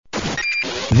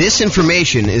This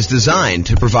information is designed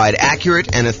to provide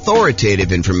accurate and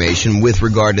authoritative information with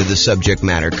regard to the subject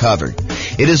matter covered.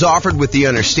 It is offered with the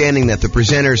understanding that the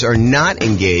presenters are not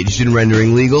engaged in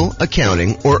rendering legal,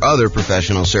 accounting, or other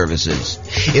professional services.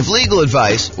 If legal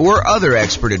advice or other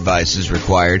expert advice is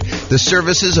required, the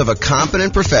services of a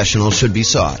competent professional should be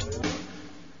sought.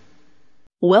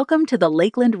 Welcome to the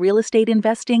Lakeland Real Estate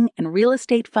Investing and Real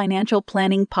Estate Financial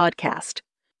Planning Podcast.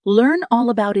 Learn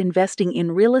all about investing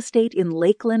in real estate in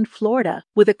Lakeland, Florida,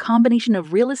 with a combination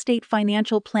of real estate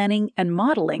financial planning and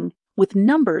modeling with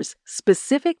numbers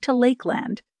specific to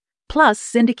Lakeland, plus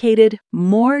syndicated,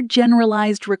 more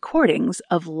generalized recordings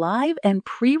of live and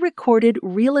pre-recorded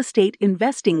real estate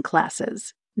investing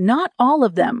classes, not all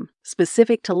of them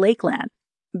specific to Lakeland.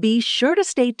 Be sure to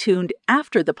stay tuned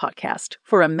after the podcast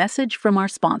for a message from our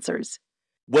sponsors.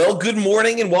 Well, good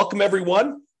morning and welcome,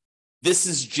 everyone. This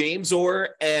is James Orr,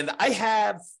 and I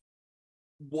have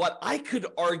what I could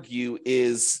argue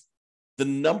is the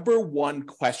number one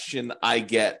question I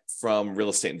get from real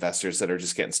estate investors that are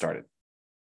just getting started.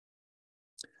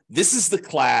 This is the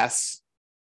class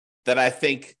that I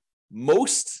think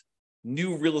most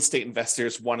new real estate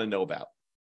investors want to know about.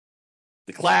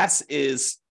 The class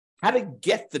is how to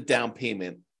get the down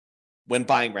payment when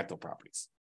buying rental properties.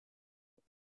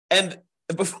 And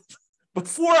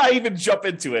before I even jump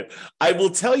into it, I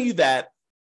will tell you that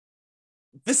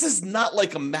this is not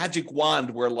like a magic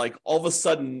wand where like all of a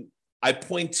sudden I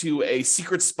point to a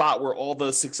secret spot where all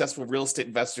the successful real estate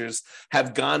investors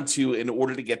have gone to in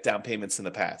order to get down payments in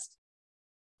the past.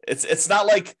 It's not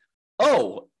like,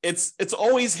 oh, it's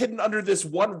always hidden under this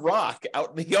one rock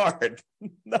out in the yard.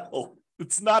 No,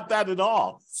 it's not that at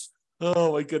all.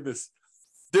 Oh my goodness.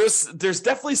 There's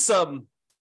definitely some,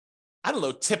 I don't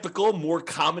know, typical, more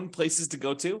common places to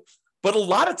go to. But a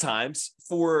lot of times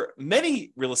for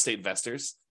many real estate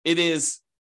investors, it is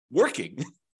working.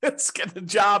 It's getting a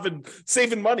job and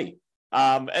saving money.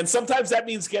 And sometimes that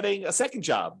means getting a second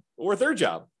job or a third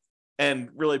job and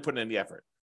really putting in the effort.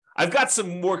 I've got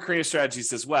some more creative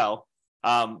strategies as well,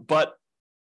 but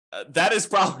that is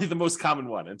probably the most common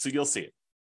one. And so you'll see it.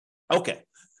 Okay,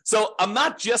 so I'm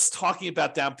not just talking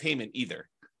about down payment either.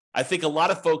 I think a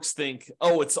lot of folks think,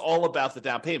 oh, it's all about the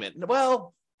down payment.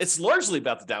 Well, it's largely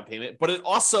about the down payment, but it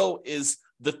also is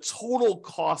the total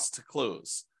cost to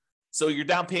close. So your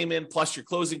down payment plus your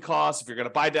closing costs, if you're going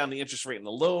to buy down the interest rate in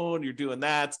the loan, you're doing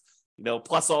that,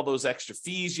 plus all those extra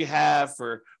fees you have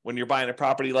for when you're buying a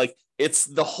property. Like, it's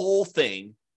the whole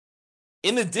thing.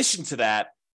 In addition to that,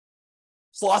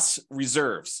 plus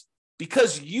reserves,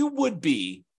 because you would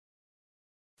be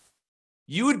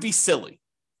silly.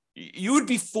 You would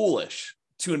be foolish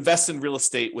to invest in real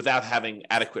estate without having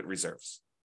adequate reserves.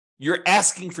 You're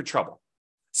asking for trouble.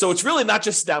 So it's really not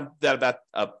just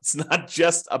it's not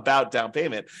just about down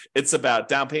payment. It's about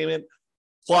down payment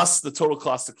plus the total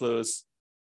cost to close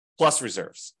plus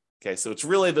reserves. Okay, so it's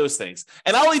really those things.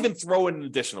 And I'll even throw in an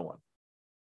additional one.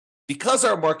 Because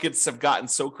our markets have gotten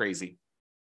so crazy,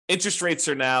 interest rates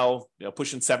are now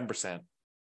pushing 7%.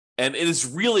 And it is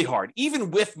really hard,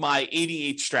 even with my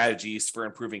 88 strategies for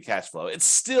improving cash flow. It's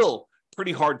still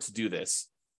pretty hard to do this,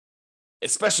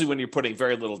 especially when you're putting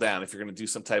very little down. If you're going to do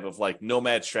some type of like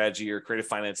nomad strategy or creative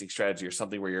financing strategy or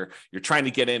something where you're trying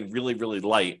to get in really, really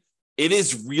light, it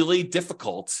is really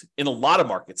difficult in a lot of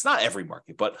markets, not every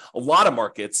market, but a lot of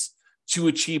markets to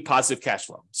achieve positive cash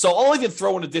flow. So I'll even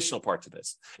throw an additional part to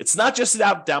this. It's not just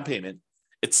about down payment.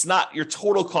 It's not your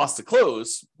total cost to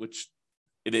close, which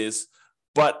it is,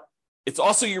 but it's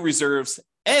also your reserves.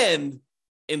 And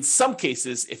in some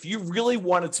cases, if you really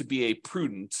wanted to be a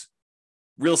prudent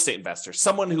real estate investor,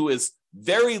 someone who is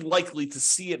very likely to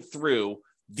see it through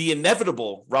the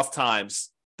inevitable rough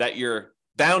times that you're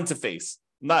bound to face.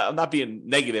 I'm not being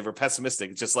negative or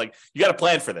pessimistic. It's just like, you got to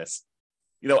plan for this.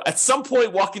 At some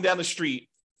point walking down the street,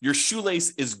 your shoelace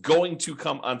is going to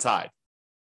come untied.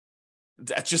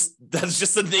 That's just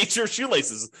the nature of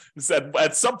shoelaces.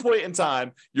 At some point in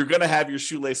time, you're going to have your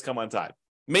shoelace come untied.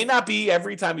 May not be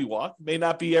every time you walk, may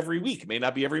not be every week, may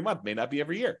not be every month, may not be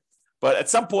every year. But at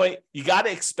some point, you got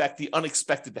to expect the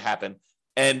unexpected to happen.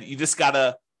 And you just got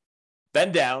to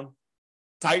bend down,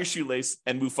 tie your shoelace,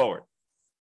 and move forward.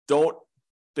 Don't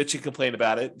bitch and complain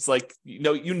about it. It's like, you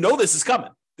know this is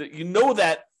coming. You know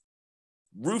that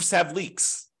roofs have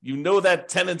leaks. You know that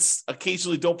tenants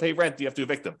occasionally don't pay rent. You have to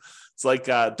evict them. It's like,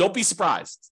 don't be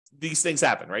surprised. These things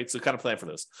happen, right? So kind of plan for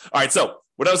this. All right. So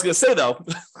what I was going to say, though,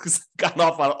 because I've gotten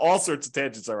off on all sorts of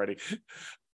tangents already,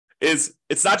 is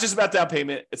it's not just about down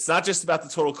payment. It's not just about the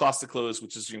total cost to close,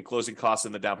 which is your closing costs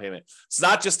and the down payment. It's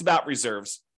not just about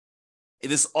reserves.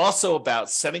 It is also about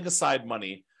setting aside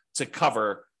money to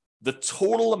cover the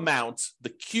total amount, the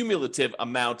cumulative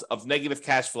amount of negative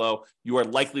cash flow you are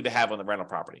likely to have on the rental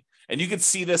property. And you can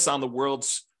see this on the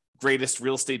world's greatest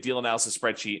real estate deal analysis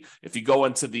spreadsheet. If you go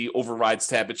into the overrides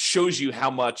tab, it shows you how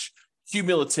much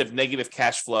cumulative negative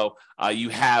cash flow you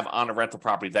have on a rental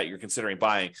property that you're considering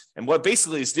buying. And what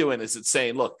basically is doing is it's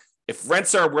saying, look, if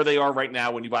rents are where they are right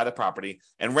now when you buy the property,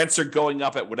 and rents are going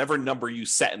up at whatever number you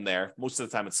set in there, most of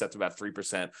the time it's set to about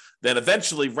 3%, then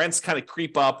eventually rents kind of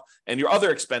creep up, and your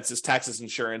other expenses, taxes,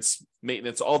 insurance,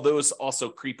 maintenance, all those also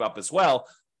creep up as well.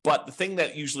 But the thing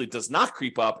that usually does not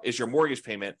creep up is your mortgage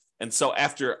payment. And so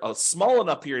after a small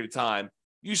enough period of time,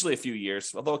 usually a few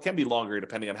years, although it can be longer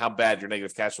depending on how bad your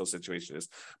negative cash flow situation is,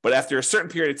 but after a certain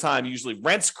period of time, usually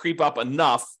rents creep up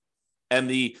enough, and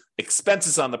the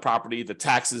expenses on the property, the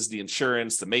taxes, the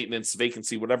insurance, the maintenance,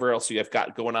 vacancy, whatever else you have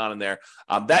got going on in there,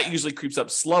 that usually creeps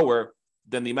up slower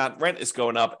than the amount rent is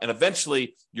going up. And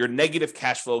eventually your negative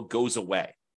cash flow goes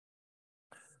away.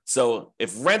 So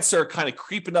if rents are kind of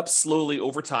creeping up slowly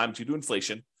over time due to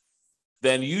inflation,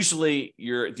 then usually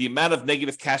the amount of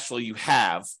negative cash flow you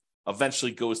have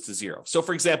eventually goes to zero. So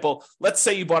for example, let's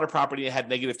say you bought a property and had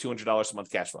negative $200 a month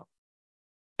cash flow.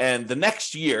 And the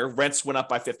next year, rents went up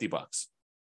by $50.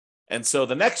 And so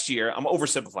the next year, I'm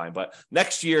oversimplifying, but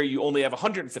next year you only have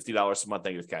 $150 a month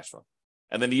negative cash flow.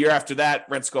 And then the year after that,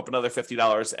 rents go up another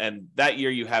 $50. And that year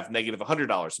you have negative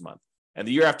 $100 a month. And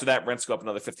the year after that, rents go up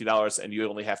another $50 and you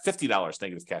only have $50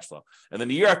 negative cash flow. And then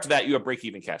the year after that, you have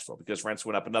break-even cash flow because rents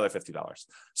went up another $50.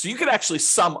 So you could actually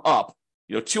sum up,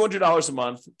 $200 a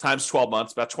month times 12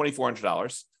 months, about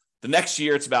 $2,400. The next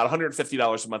year, it's about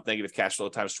 $150 a month negative cash flow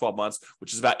times 12 months,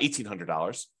 which is about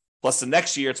 $1,800. Plus the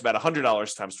next year, it's about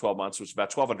 $100 times 12 months, which is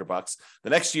about $1,200. The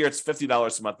next year, it's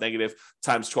 $50 a month negative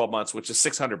times 12 months, which is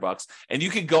 $600. And you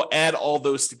can go add all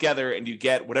those together and you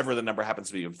get whatever the number happens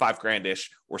to be, $5,000-ish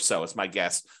or so. It's my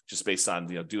guess, just based on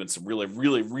doing some really,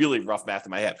 really, really rough math in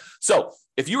my head. So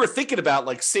if you were thinking about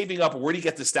like saving up, where do you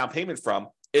get this down payment from?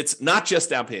 It's not just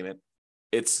down payment.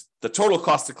 It's the total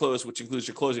cost to close, which includes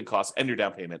your closing costs and your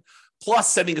down payment, plus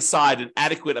setting aside an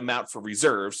adequate amount for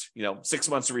reserves, 6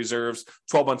 months of reserves,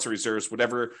 12 months of reserves,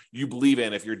 whatever you believe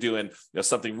in. If you're doing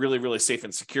something really, really safe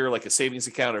and secure, like a savings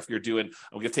account, or if you're doing,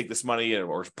 I'm going to take this money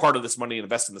or part of this money and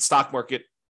invest in the stock market.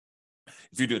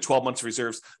 If you're doing 12 months of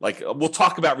reserves, like we'll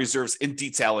talk about reserves in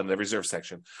detail in the reserve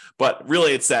section, but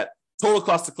really it's that total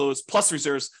cost to close plus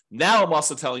reserves. Now I'm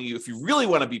also telling you, if you really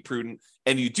want to be prudent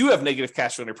and you do have negative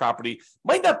cash flow on your property,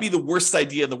 might not be the worst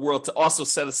idea in the world to also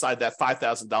set aside that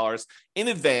 $5,000 in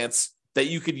advance that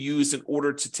you could use in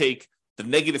order to take the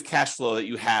negative cash flow that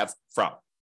you have from.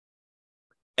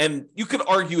 And you could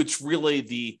argue it's really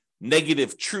the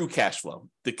negative true cash flow,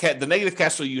 the negative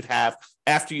cash flow you'd have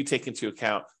after you take into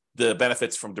account the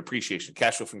benefits from depreciation,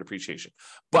 cash flow from depreciation.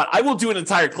 But I will do an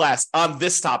entire class on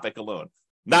this topic alone.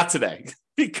 Not today,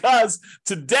 because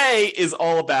today is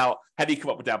all about how do you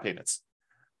come up with down payments.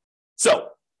 So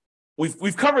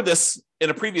we've covered this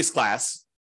in a previous class,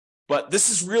 but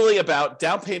this is really about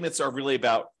down payments are really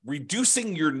about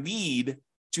reducing your need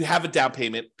to have a down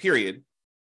payment, period.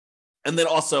 And then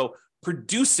also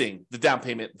producing the down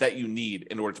payment that you need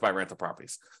in order to buy rental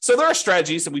properties. So there are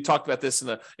strategies, and we talked about this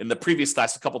in the previous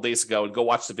class a couple of days ago, and go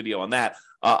watch the video on that,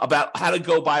 about how to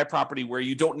go buy a property where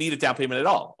you don't need a down payment at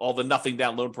all the nothing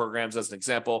down loan programs as an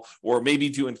example, or maybe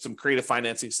doing some creative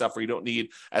financing stuff where you don't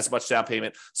need as much down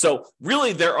payment. So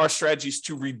really there are strategies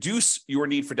to reduce your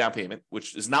need for down payment,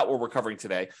 which is not what we're covering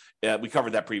today. We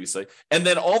covered that previously. And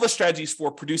then all the strategies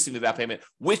for producing the down payment,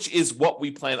 which is what we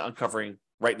plan on covering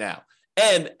right now.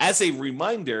 And as a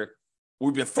reminder,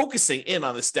 we've been focusing in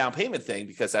on this down payment thing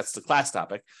because that's the class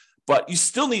topic, but you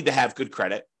still need to have good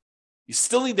credit. You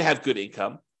still need to have good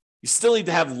income. You still need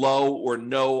to have low or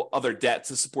no other debt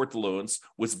to support the loans,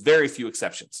 with very few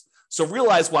exceptions. So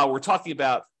realize, while we're talking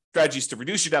about strategies to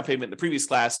reduce your down payment in the previous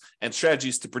class and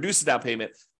strategies to produce a down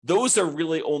payment, those are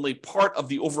really only part of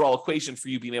the overall equation for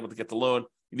you being able to get the loan.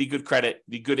 You need good credit,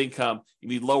 you need good income, you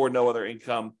need low or no other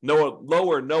income, no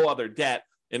other debt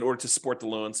in order to support the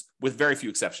loans, with very few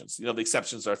exceptions. The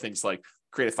exceptions are things like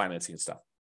creative financing and stuff.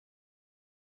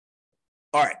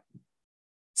 All right.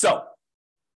 So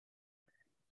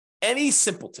any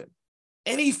simpleton,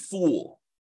 any fool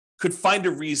could find a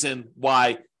reason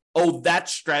why, that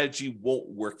strategy won't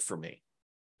work for me.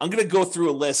 I'm going to go through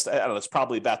a list. I don't know, it's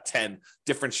probably about 10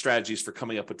 different strategies for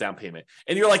coming up with down payment.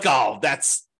 And you're like,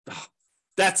 that's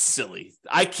silly.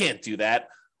 I can't do that.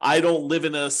 I don't live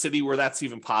in a city where that's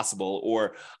even possible,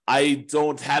 or I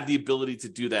don't have the ability to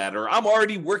do that, or I'm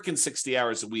already working 60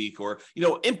 hours a week, or,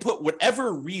 input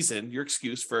whatever reason, your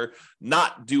excuse for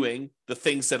not doing the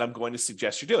things that I'm going to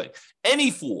suggest you're doing. Any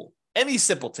fool Any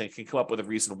simpleton can come up with a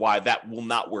reason why that will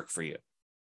not work for you.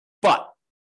 But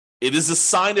it is a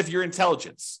sign of your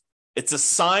intelligence. It's a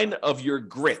sign of your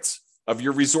grit, of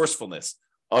your resourcefulness,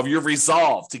 of your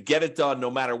resolve to get it done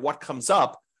no matter what comes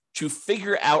up, to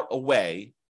figure out a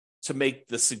way to make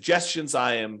the suggestions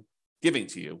I am giving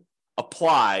to you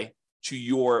apply to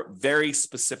your very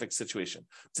specific situation.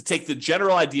 To take the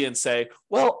general idea and say,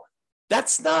 well,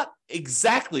 that's not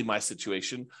exactly my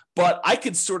situation, but I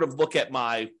could sort of look at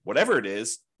my whatever it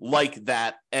is like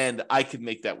that, and I could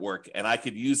make that work, and I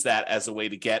could use that as a way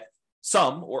to get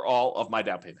some or all of my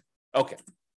down payment. Okay.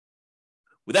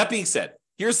 With that being said,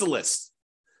 here's the list.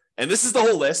 And this is the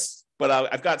whole list, but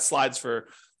I've got slides for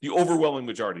the overwhelming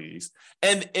majority of these.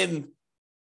 And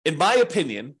in my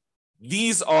opinion,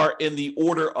 these are in the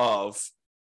order of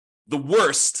the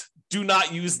worst. Do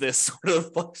not use this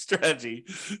sort of strategy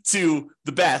to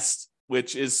the best,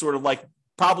 which is sort of like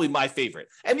probably my favorite.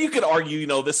 And you could argue,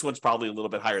 this one's probably a little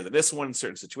bit higher than this one in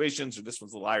certain situations, or this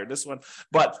one's a little higher than this one.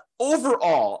 But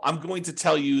overall, I'm going to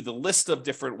tell you the list of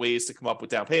different ways to come up with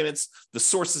down payments, the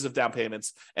sources of down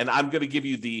payments, and I'm going to give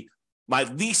you my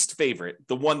least favorite,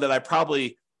 the one that I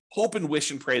probably hope and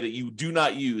wish and pray that you do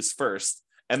not use first.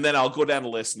 And then I'll go down the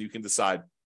list and you can decide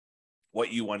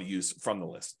what you want to use from the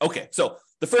list. Okay, so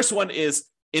the first one is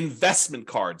investment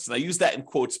cards. And I use that in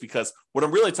quotes because what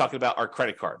I'm really talking about are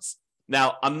credit cards.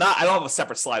 Now, I don't have a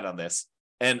separate slide on this,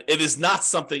 and it is not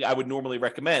something I would normally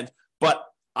recommend, but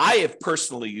I have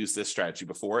personally used this strategy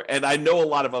before, and I know a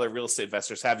lot of other real estate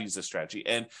investors have used this strategy,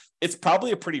 and it's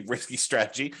probably a pretty risky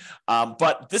strategy,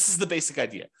 but this is the basic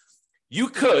idea. You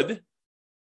could,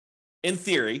 in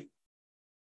theory,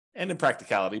 and in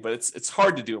practicality, but it's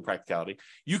hard to do in practicality,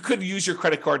 you could use your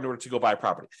credit card in order to go buy a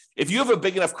property. If you have a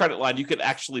big enough credit line, you could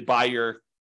actually buy your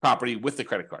property with the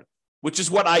credit card, which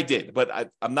is what I did, but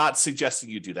I'm not suggesting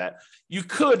you do that. You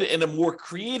could, in a more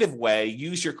creative way,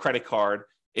 use your credit card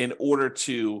in order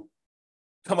to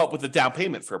come up with a down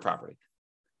payment for a property.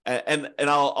 And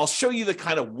I'll show you the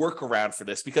kind of workaround for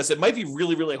this, because it might be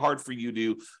really, really hard for you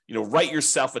to, write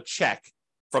yourself a check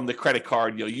from the credit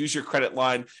card. Use your credit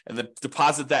line and then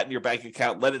deposit that in your bank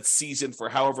account, let it season for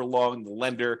however long the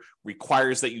lender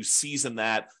requires that you season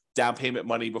that down payment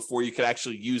money before you can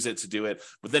actually use it to do it.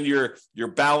 But then your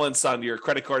balance on your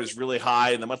credit card is really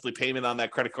high and the monthly payment on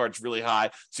that credit card is really high.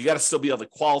 So you got to still be able to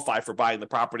qualify for buying the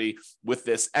property with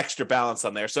this extra balance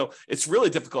on there. So it's really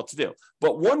difficult to do.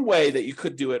 But one way that you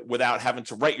could do it without having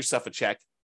to write yourself a check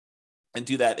and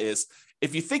do that is,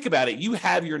 if you think about it, you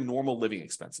have your normal living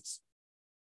expenses.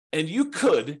 And you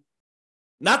could,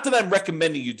 not that I'm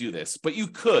recommending you do this, but you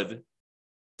could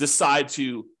decide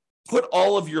to put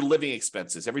all of your living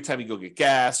expenses, every time you go get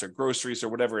gas or groceries or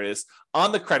whatever it is,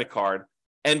 on the credit card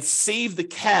and save the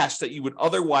cash that you would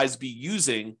otherwise be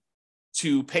using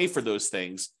to pay for those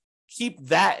things. Keep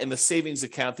that in the savings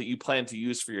account that you plan to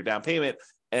use for your down payment,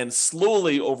 and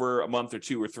slowly over a month or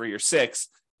 2 or 3 or 6,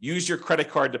 use your credit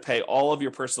card to pay all of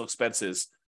your personal expenses.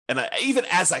 And even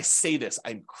as I say this,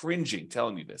 I'm cringing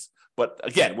telling you this. But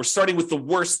again, we're starting with the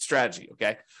worst strategy,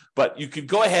 okay? But you could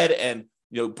go ahead and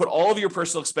put all of your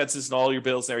personal expenses and all your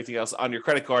bills and everything else on your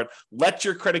credit card. Let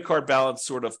your credit card balance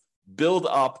sort of build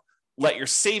up. Let your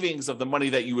savings of the money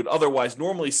that you would otherwise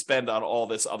normally spend on all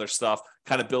this other stuff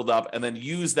kind of build up, and then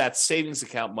use that savings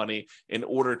account money in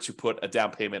order to put a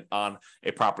down payment on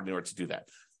a property in order to do that.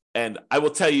 And I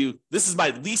will tell you, this is my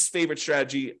least favorite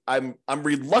strategy. I'm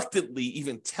reluctantly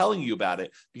even telling you about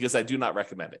it because I do not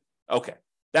recommend it. Okay,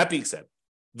 that being said,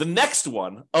 the next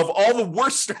one of all the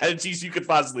worst strategies you could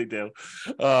possibly do,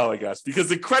 oh my gosh, because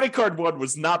the credit card one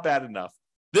was not bad enough.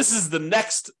 This is the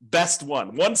next best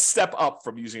one step up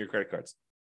from using your credit cards.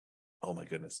 Oh my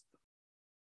goodness.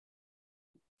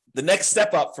 The next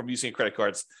step up from using credit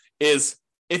cards is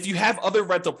if you have other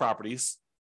rental properties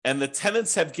and the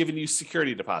tenants have given you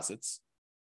security deposits,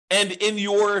 and in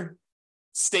your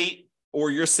state or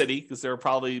your city, because there are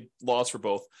probably laws for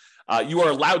both, you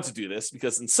are allowed to do this,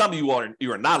 because in some you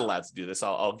are not allowed to do this.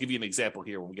 I'll give you an example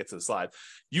here when we get to the slide.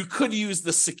 You could use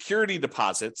the security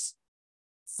deposits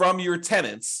from your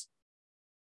tenants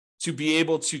to be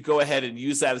able to go ahead and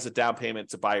use that as a down payment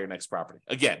to buy your next property.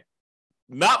 Again,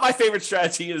 not my favorite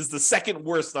strategy. It is the second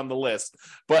worst on the list,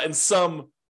 but in some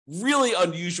really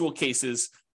unusual cases,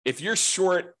 if you're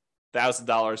short $1,000,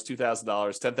 $2,000,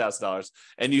 $10,000,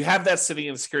 and you have that sitting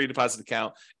in a security deposit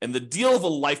account, and the deal of a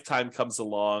lifetime comes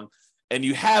along, and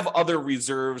you have other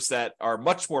reserves that are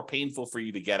much more painful for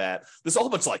you to get at. There's a whole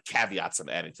bunch of like caveats I'm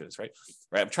adding to this, right?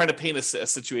 I'm trying to paint a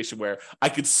situation where I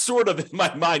could sort of, in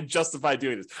my mind, justify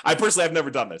doing this. I personally have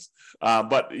never done this,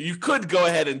 but you could go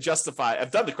ahead and justify.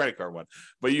 I've done the credit card one,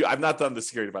 but I've not done the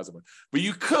security deposit one. But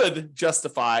you could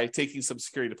justify taking some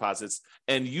security deposits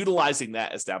and utilizing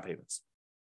that as down payments.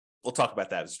 We'll talk about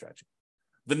that as a strategy.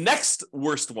 The next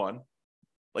worst one,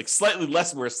 like slightly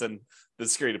less worse than the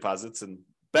security deposits and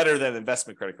better than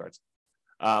investment credit cards,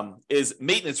 is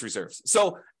maintenance reserves.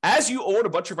 So as you own a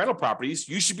bunch of rental properties,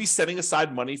 you should be setting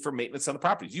aside money for maintenance on the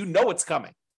properties. You know it's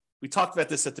coming. We talked about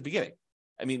this at the beginning.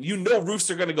 I mean, you know roofs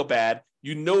are going to go bad.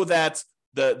 You know that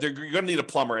you're going to need a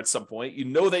plumber at some point. You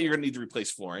know that you're going to need to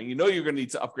replace flooring. You know you're going to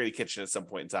need to upgrade a kitchen at some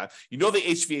point in time. You know the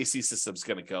HVAC system's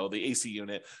going to go, the AC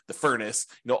unit, the furnace.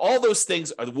 All those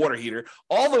things are the water heater.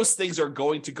 All those things are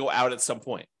going to go out at some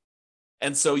point.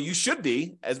 And so you should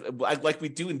be, like we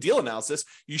do in deal analysis,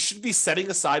 you should be setting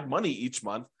aside money each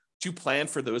month to plan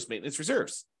for those maintenance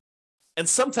reserves. And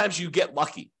sometimes you get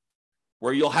lucky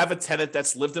where you'll have a tenant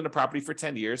that's lived in a property for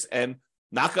 10 years and,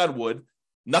 knock on wood,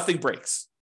 nothing breaks.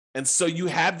 And so you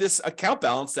have this account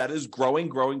balance that is growing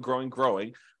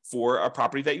for a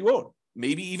property that you own.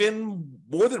 Maybe even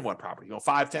more than one property,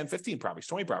 5, 10, 15 properties,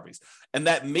 20 properties. And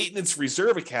that maintenance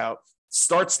reserve account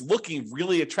starts looking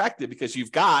really attractive because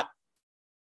you've got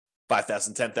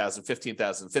 $5,000, $10,000,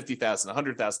 $15,000,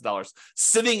 $50,000, $100,000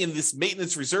 sitting in this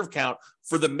maintenance reserve account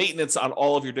for the maintenance on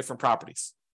all of your different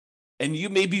properties. And you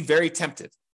may be very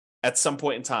tempted at some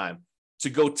point in time to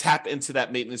go tap into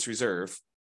that maintenance reserve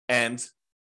and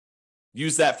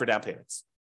use that for down payments.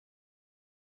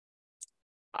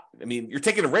 I mean, you're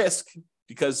taking a risk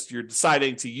because you're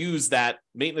deciding to use that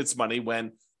maintenance money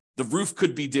when the roof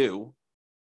could be due.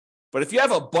 But if you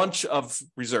have a bunch of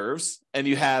reserves and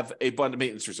you have a bunch of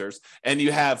maintenance reserves and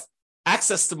you have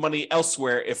access to money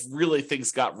elsewhere, if really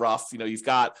things got rough, you've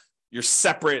got your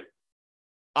separate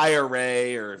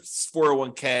IRA or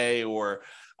 401k, or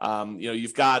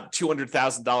you've got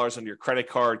 $200,000 on your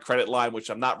credit line, which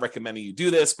I'm not recommending you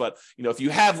do this, but if you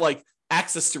have like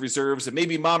access to reserves and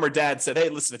maybe mom or dad said, hey,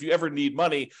 listen, if you ever need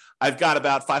money, I've got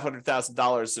about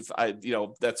 $500,000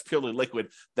 if that's purely liquid,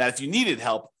 that if you needed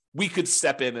help, we could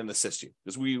step in and assist you,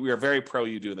 because we are very pro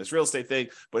you doing this real estate thing.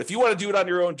 But if you want to do it on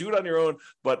your own, do it on your own.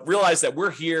 But realize that we're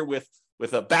here with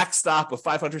a backstop of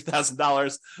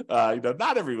 $500,000.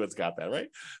 Not everyone's got that, right?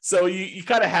 So you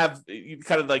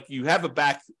have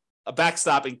a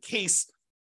backstop in case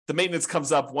the maintenance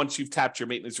comes up once you've tapped your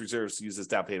maintenance reserves to use as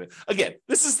down payment. Again,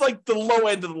 this is like the low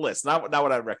end of the list, not what I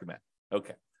would recommend.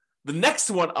 Okay. The next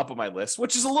one up on my list,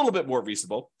 which is a little bit more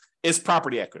reasonable, is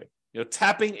property equity.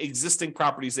 Tapping existing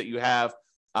properties that you have,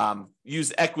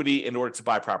 use equity in order to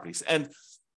buy properties. And,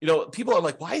 people are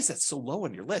like, why is that so low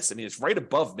on your list? I mean, it's right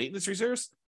above maintenance reserves.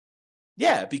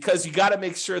 Yeah, because you got to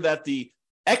make sure that the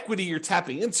equity you're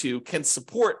tapping into can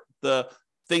support the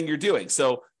thing you're doing.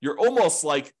 So you're almost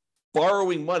like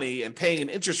borrowing money and paying an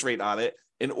interest rate on it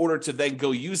in order to then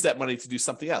go use that money to do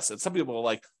something else. And some people are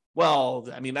like, well,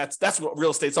 I mean, that's what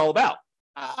real estate's all about.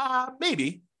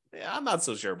 Maybe. Yeah, I'm not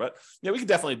so sure, but we can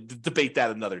definitely debate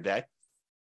that another day.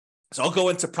 So I'll go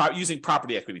into using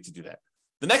property equity to do that.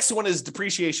 The next one is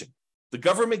depreciation. The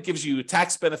government gives you a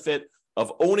tax benefit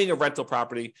of owning a rental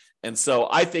property. And so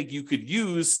I think you could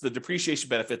use the depreciation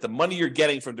benefit, the money you're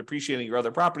getting from depreciating your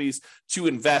other properties, to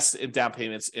invest in down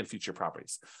payments in future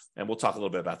properties. And we'll talk a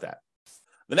little bit about that.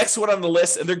 The next one on the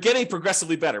list, and they're getting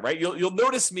progressively better, right? You'll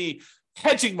notice me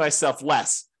hedging myself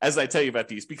less as I tell you about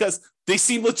these, because they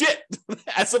seem legit,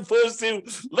 as opposed to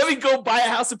let me go buy a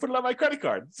house and put it on my credit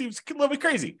card. It seems a little bit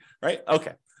crazy, right?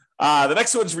 Okay. The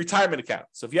next one is retirement account.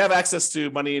 So if you have access to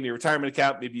money in your retirement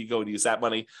account, maybe you go and use that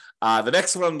money. The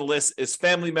next one on the list is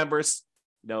family members.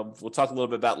 We'll talk a little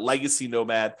bit about legacy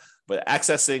nomad, but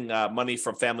accessing money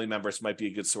from family members might be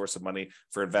a good source of money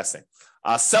for investing.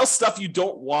 Sell stuff you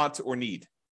don't want or need.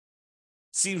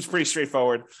 Seems pretty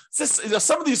straightforward.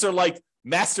 Some of these are like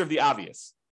master of the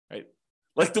obvious, right?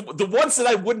 Like the ones that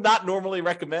I would not normally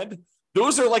recommend,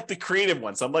 those are like the creative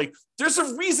ones. I'm like, there's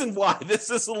a reason why this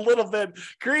is a little bit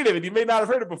creative, and you may not have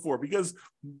heard it before because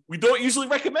we don't usually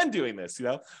recommend doing this,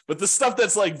 But the stuff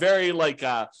that's like very like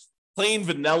plain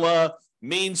vanilla,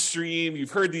 mainstream,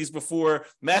 you've heard these before,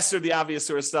 master of the obvious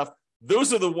sort of stuff.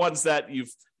 Those are the ones that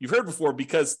you've heard before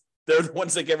because they're the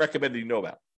ones that get recommended you know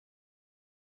about.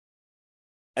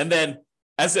 And then,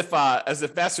 as if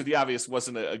master of the obvious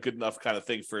wasn't a good enough kind of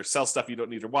thing for sell stuff you don't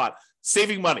need or want,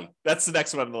 saving money. That's the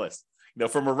next one on the list.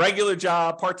 From a regular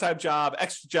job, part-time job,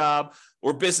 extra job,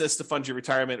 or business to fund your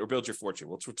retirement or build your fortune,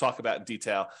 which we'll talk about in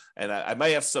detail. And I might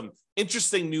have some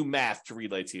interesting new math to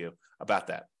relay to you about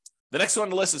that. The next one on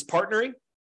the list is partnering,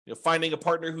 finding a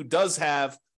partner who does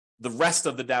have the rest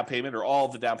of the down payment or all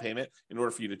of the down payment in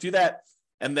order for you to do that.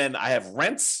 And then I have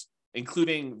rents,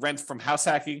 including rent from house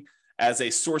hacking as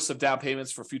a source of down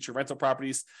payments for future rental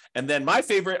properties. And then my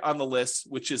favorite on the list,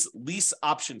 which is lease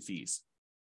option fees.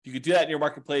 You could do that in your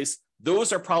marketplace.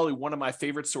 Those are probably one of my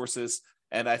favorite sources,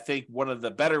 and I think one of the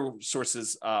better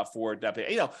sources for down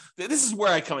payment. This is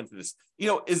where I come into this.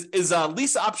 Is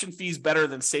lease option fees better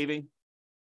than saving?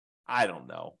 I don't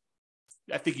know.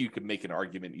 I think you could make an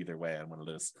argument either way on one of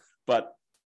those, but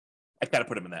I kind of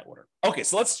put them in that order. Okay,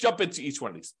 so let's jump into each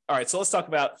one of these. All right, so let's talk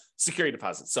about security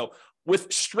deposits. So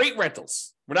with straight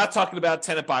rentals, we're not talking about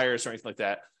tenant buyers or anything like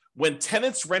that. When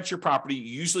tenants rent your property,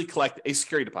 you usually collect a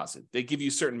security deposit. They give you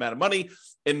a certain amount of money.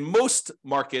 In most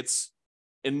markets,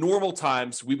 in normal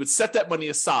times, we would set that money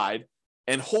aside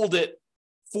and hold it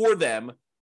for them,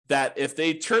 that if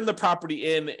they turn the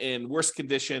property in worse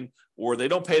condition or they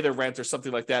don't pay their rent or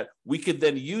something like that, we could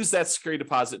then use that security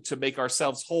deposit to make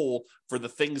ourselves whole for the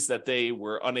things that they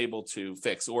were unable to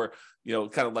fix. Or,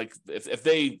 kind of like if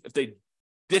they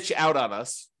ditch out on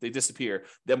us, they disappear,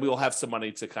 then we will have some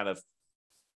money to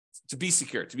be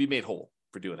secure, to be made whole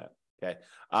for doing that. Okay.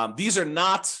 These are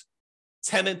not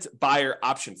tenant buyer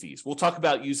option fees. We'll talk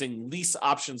about using lease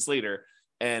options later.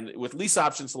 And with lease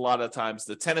options, a lot of times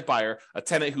the tenant buyer, a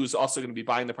tenant who's also going to be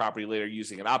buying the property later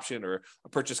using an option or a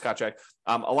purchase contract,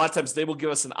 a lot of times they will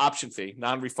give us an option fee,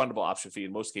 non-refundable option fee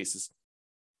in most cases,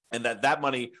 and that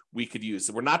money we could use.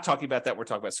 So we're not talking about that. We're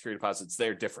talking about security deposits.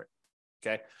 They're different.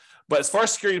 Okay. But as far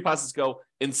as security deposits go,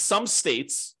 in some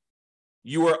states,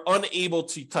 you are unable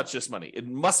to touch this money. It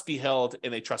must be held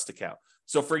in a trust account.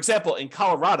 So for example, in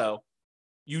Colorado,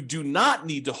 you do not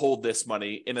need to hold this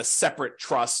money in a separate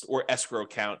trust or escrow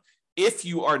account if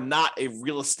you are not a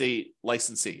real estate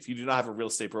licensee. If you do not have a real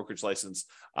estate brokerage license,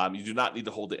 you do not need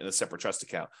to hold it in a separate trust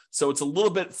account. So it's a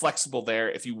little bit flexible there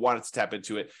if you wanted to tap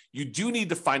into it. You do need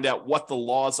to find out what the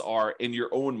laws are in your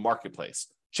own marketplace.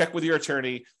 Check with your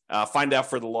attorney, find out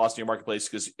for the laws in your marketplace,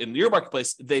 because in your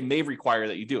marketplace, they may require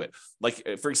that you do it.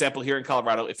 Like, for example, here in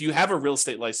Colorado, if you have a real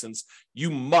estate license, you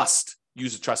must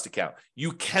use a trust account.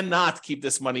 You cannot keep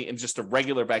this money in just a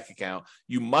regular bank account.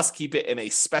 You must keep it in a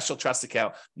special trust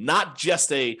account, not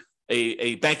just a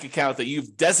bank account that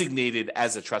you've designated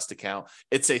as a trust account.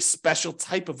 It's a special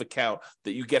type of account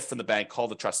that you get from the bank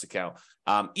called a trust account,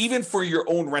 even for your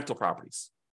own rental properties,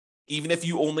 even if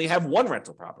you only have one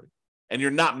rental property and you're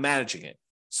not managing it.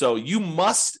 So you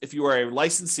must, if you are a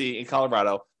licensee in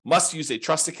Colorado, must use a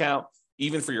trust account,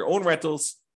 even for your own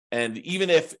rentals. And even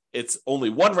if it's only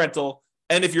one rental,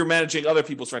 and if you're managing other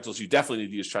people's rentals, you definitely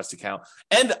need to use trust account.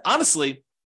 And honestly,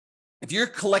 if you're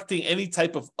collecting any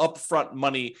type of upfront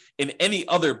money in any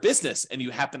other business and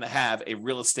you happen to have a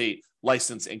real estate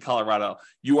license in Colorado,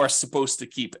 you are supposed to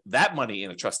keep that money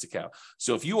in a trust account.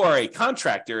 So if you are a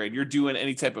contractor and you're doing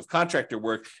any type of contractor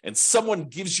work and someone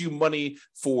gives you money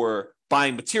for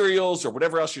buying materials or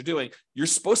whatever else you're doing, you're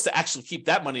supposed to actually keep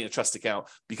that money in a trust account,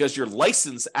 because your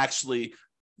license actually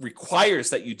requires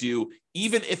that you do,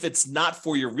 even if it's not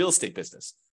for your real estate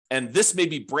business. And this may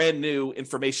be brand new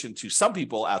information to some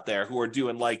people out there who are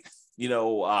doing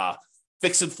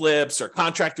fix and flips or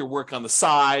contractor work on the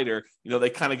side, or, they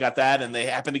kind of got that and they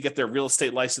happen to get their real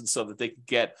estate license so that they can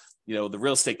get, the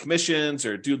real estate commissions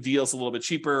or do deals a little bit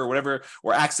cheaper or whatever,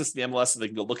 or access to the MLS so they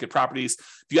can go look at properties.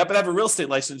 If you happen to have a real estate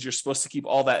license, you're supposed to keep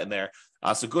all that in there.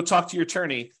 So go talk to your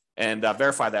attorney and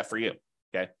verify that for you.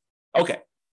 Okay.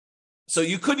 So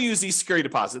you could use these security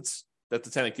deposits that the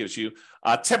tenant gives you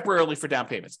temporarily for down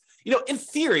payments. In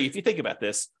theory, if you think about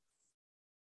this,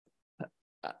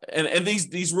 and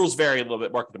these rules vary a little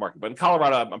bit market to market, but in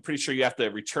Colorado, I'm pretty sure you have to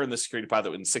return the security deposit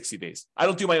within 60 days. I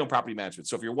don't do my own property management.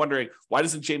 So if you're wondering, why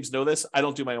doesn't James know this? I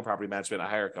don't do my own property management. I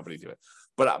hire a company to do it.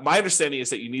 But my understanding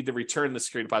is that you need to return the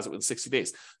security deposit within 60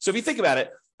 days. So if you think about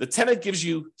it, the tenant gives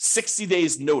you 60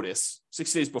 days notice,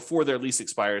 60 days before their lease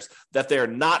expires, that they're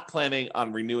not planning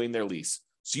on renewing their lease.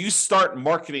 So you start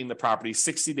marketing the property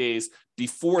 60 days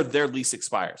before their lease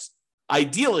expires.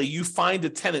 Ideally, you find a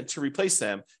tenant to replace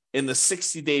them in the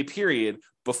 60-day period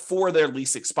before their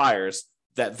lease expires,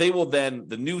 that they will then,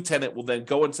 the new tenant will then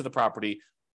go into the property,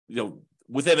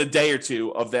 within a day or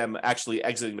two of them actually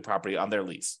exiting the property on their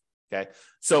lease. Okay.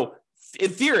 So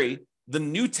in theory, the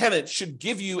new tenant should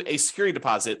give you a security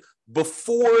deposit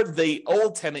before the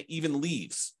old tenant even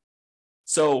leaves.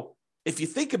 So if you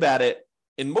think about it,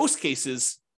 in most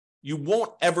cases, you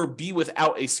won't ever be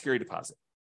without a security deposit,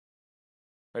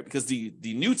 right? Because the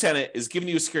new tenant is giving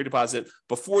you a security deposit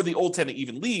before the old tenant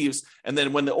even leaves. And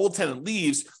then when the old tenant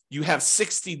leaves, you have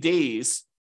 60 days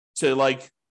to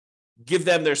give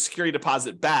them their security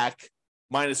deposit back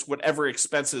minus whatever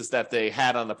expenses that they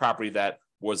had on the property that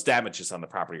was damages on the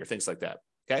property or things like that.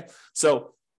 Okay.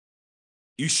 So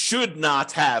you should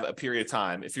not have a period of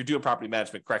time, if you're doing property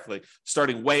management correctly,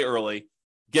 starting way early,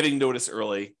 getting notice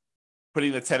early,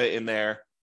 putting the tenant in there,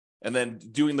 and then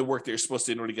doing the work that you're supposed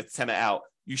to in order to get the tenant out.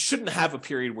 You shouldn't have a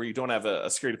period where you don't have a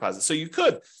security deposit. So you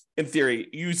could, in theory,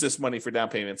 use this money for down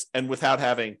payments and without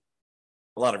having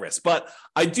a lot of risk. But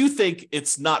I do think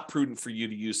it's not prudent for you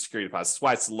to use security deposits. That's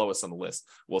why it's the lowest on the list.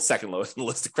 Well, second lowest on the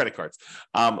list of credit cards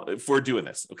for doing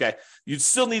this, okay? You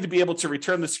still need to be able to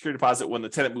return the security deposit when the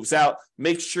tenant moves out.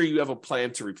 Make sure you have a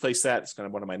plan to replace that. It's kind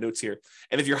of one of my notes here.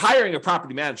 And if you're hiring a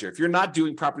property manager, if you're not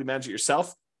doing property management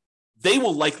yourself, they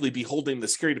will likely be holding the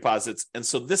security deposits. And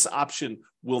so this option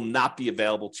will not be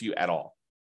available to you at all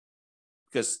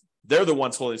because they're the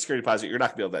ones holding the security deposit. You're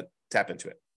not going to be able to tap into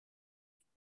it.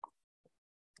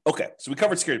 Okay, so we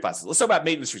covered security deposits. Let's talk about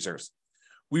maintenance reserves.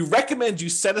 We recommend you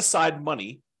set aside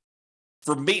money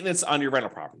for maintenance on your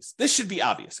rental properties. This should be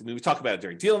obvious. I mean, we talk about it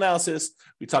during deal analysis.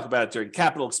 We talk about it during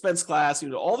capital expense class.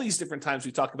 All these different times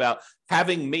we talk about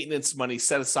having maintenance money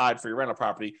set aside for your rental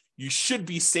property. You should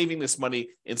be saving this money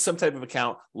in some type of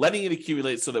account, letting it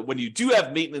accumulate so that when you do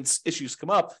have maintenance issues come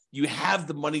up, you have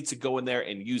the money to go in there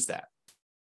and use that.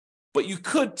 But you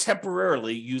could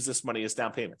temporarily use this money as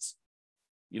down payments.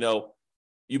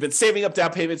 You've been saving up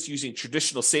down payments using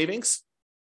traditional savings,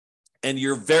 and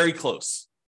you're very close.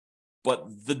 But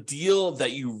the deal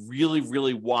that you really,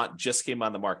 really want just came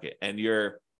on the market, and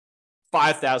you're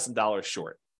 $5,000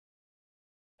 short.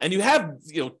 And you have,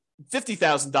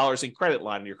 $50,000 in credit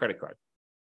line on your credit card,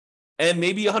 and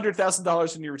maybe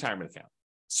 $100,000 in your retirement account.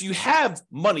 So you have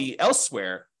money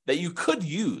elsewhere that you could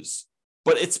use,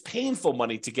 but it's painful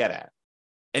money to get at.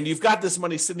 And you've got this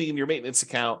money sitting in your maintenance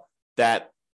account that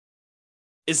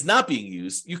is not being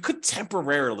used. You could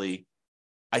temporarily,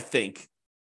 I think,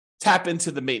 tap into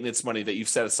the maintenance money that you've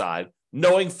set aside,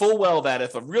 knowing full well that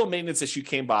if a real maintenance issue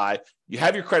came by, you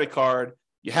have your credit card,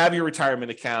 you have your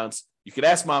retirement accounts, you could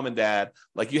ask mom and dad,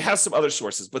 like you have some other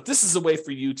sources. But this is a way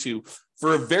for you to,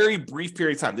 for a very brief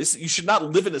period of time, you should not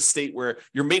live in a state where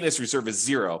your maintenance reserve is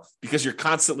zero because you're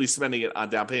constantly spending it on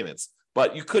down payments.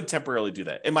 But you could temporarily do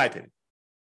that, in my opinion.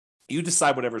 You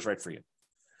decide whatever's right for you.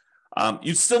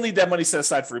 You still need that money set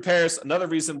aside for repairs. Another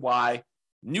reason why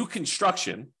new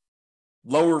construction,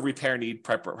 lower repair need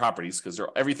properties, because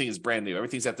everything is brand new,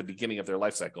 everything's at the beginning of their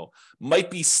life cycle,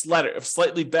 might be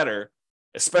slightly better,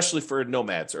 especially for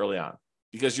nomads early on,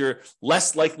 because you're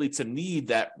less likely to need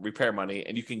that repair money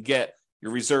and you can get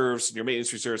your reserves, your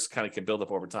maintenance reserves kind of can build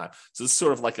up over time. So this is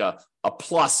sort of like a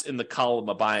plus in the column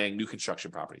of buying new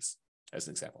construction properties, as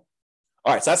an example.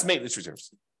 All right, so that's maintenance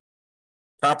reserves.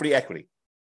 Property equity.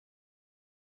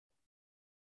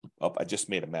 Oh, I just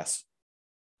made a mess.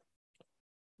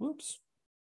 Whoops.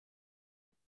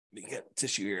 Let me get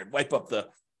tissue here and wipe up the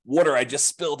water I just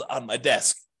spilled on my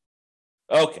desk.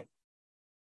 Okay.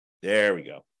 There we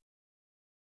go.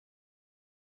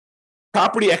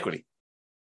 Property equity.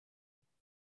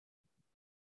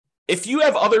 If you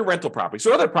have other rental properties,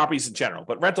 or other properties in general,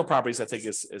 but rental properties I think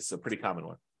is a pretty common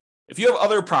one. If you have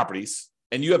other properties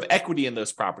and you have equity in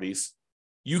those properties,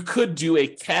 you could do a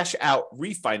cash out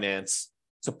refinance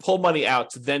to pull money out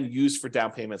to then use for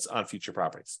down payments on future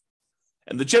properties.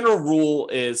 And the general rule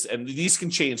is, and these can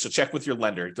change, so check with your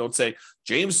lender. Don't say,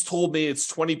 James told me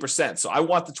it's 20%, so I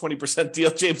want the 20%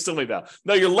 deal James told me about.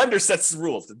 No, your lender sets the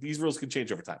rules. These rules can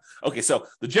change over time. Okay, so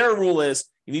the general rule is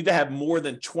you need to have more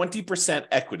than 20%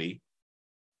 equity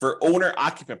for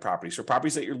owner-occupant properties, for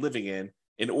properties that you're living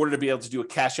in order to be able to do a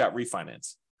cash-out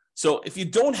refinance. So if you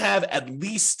don't have at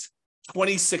least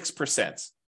 26%,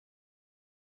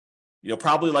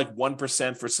 probably like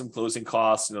 1% for some closing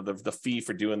costs, the fee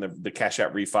for doing the cash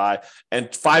out refi, and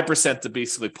 5% to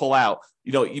basically pull out,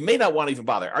 you may not want to even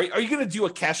bother. Are you going to do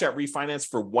a cash out refinance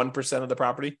for 1% of the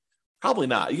property? Probably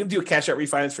not. You're going to do a cash out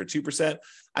refinance for 2%.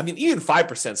 I mean, even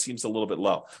 5% seems a little bit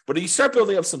low, but if you start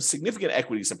building up some significant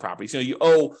equities in properties, you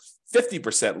owe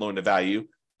 50% loan to value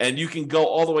and you can go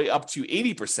all the way up to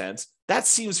 80%. That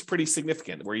seems pretty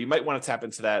significant where you might want to tap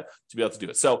into that to be able to do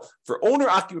it. So for owner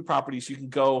occupant properties, you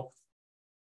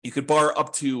could borrow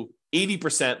up to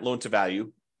 80% loan to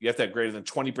value. You have to have greater than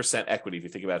 20% equity if you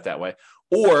think about it that way.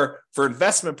 Or for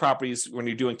investment properties, when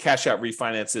you're doing cash out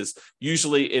refinances,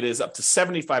 usually it is up to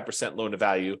 75% loan to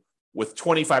value with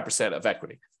 25% of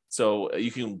equity. So you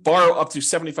can borrow up to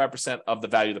 75% of the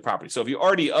value of the property. So if you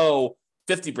already owe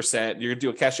 50%, you're going to do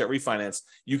a cash out refinance,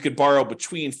 you could borrow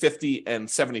between 50 and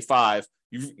 75.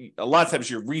 A lot of times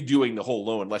you're redoing the whole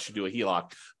loan unless you do a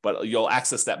HELOC, but you'll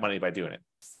access that money by doing it.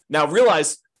 Now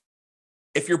realize,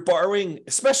 if you're borrowing,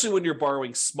 especially when you're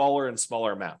borrowing smaller and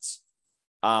smaller amounts,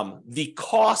 the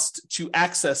cost to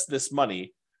access this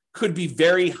money could be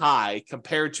very high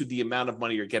compared to the amount of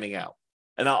money you're getting out.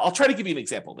 And I'll try to give you an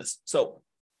example of this. So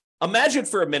imagine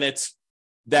for a minute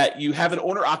that you have an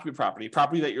owner-occupied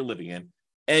property that you're living in,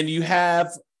 and you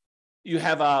have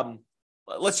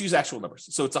let's use actual numbers.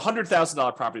 So it's a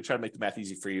 $100,000 property, try to make the math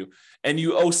easy for you, and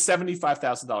you owe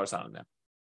 $75,000 on it now.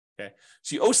 Okay,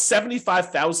 so you owe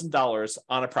 $75,000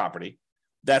 on a property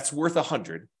that's worth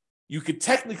 $100,000. You could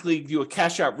technically do a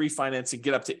cash out refinance and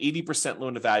get up to 80%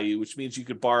 loan to value, which means you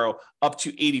could borrow up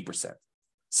to 80%.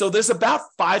 So there's about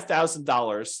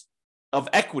 $5,000 of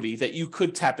equity that you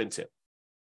could tap into.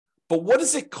 But what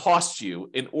does it cost you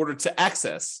in order to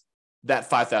access that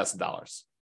 $5,000?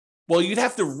 Well, you'd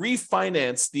have to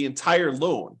refinance the entire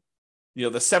loan. The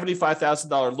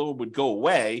 $75,000 loan would go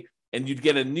away and you'd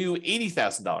get a new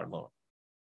 $80,000 loan.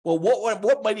 Well,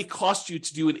 what might it cost you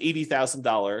to do an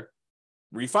 $80,000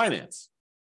 refinance?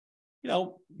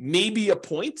 Maybe a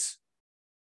point.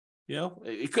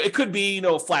 It could be,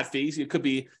 flat fees. It could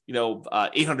be, $800,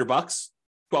 $1,200,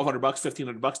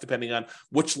 $1,500, depending on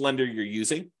which lender you're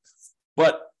using.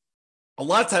 But a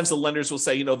lot of times the lenders will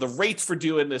say, the rate for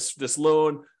doing this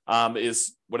loan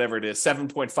is whatever it is,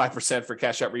 7.5% for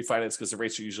cash out refinance, because the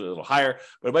rates are usually a little higher,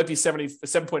 but it might be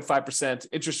 7.5%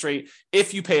 interest rate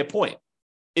if you pay a point.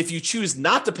 If you choose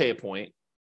not to pay a point,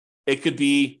 it could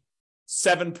be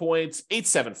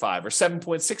 7.875 or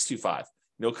 7.625.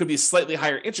 It could be a slightly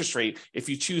higher interest rate if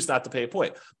you choose not to pay a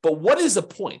point. But what is a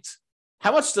point?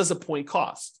 How much does a point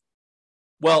cost?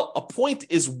 Well, a point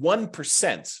is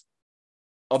 1%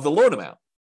 of the loan amount.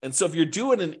 And so if you're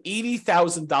doing an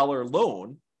 $80,000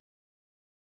 loan,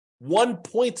 1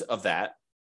 point of that,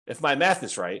 if my math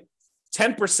is right,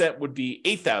 10% would be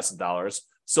 $8,000.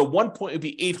 So 1 point would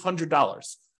be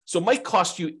 $800. So it might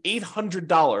cost you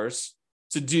 $800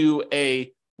 to do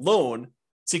a loan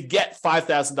to get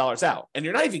 $5,000 out. And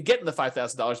you're not even getting the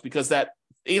 $5,000 because that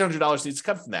 $800 needs to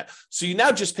come from that. So you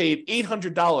now just paid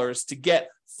 $800 to get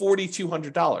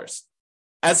 $4,200.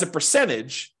 As a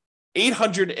percentage,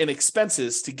 $800 in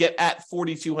expenses to get at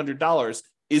 $4,200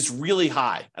 is really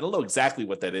high. I don't know exactly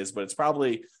what that is, but it's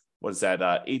probably,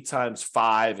 8 times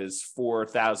 5 is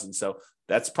 4,000. So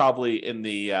that's probably in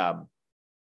the a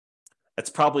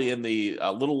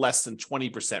little less than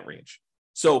 20% range.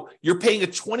 So you're paying a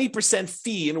 20%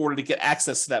 fee in order to get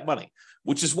access to that money,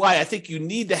 which is why I think you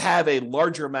need to have a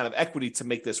larger amount of equity to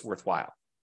make this worthwhile.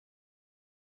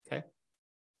 Okay.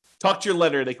 Talk to your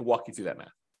lender. They can walk you through that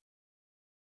math.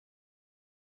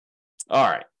 All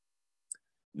right.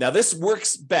 Now, this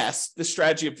works best. This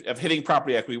strategy of hitting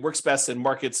property equity works best in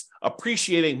markets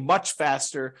appreciating much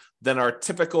faster than our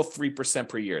typical 3%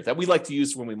 per year that we like to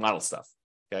use when we model stuff.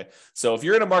 Okay. So if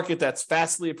you're in a market that's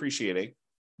fastly appreciating,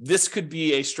 this could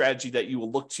be a strategy that you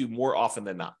will look to more often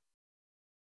than not.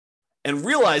 And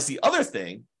realize the other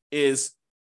thing is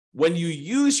when you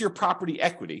use your property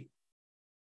equity,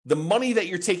 the money that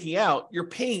you're taking out, you're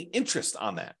paying interest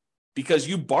on that because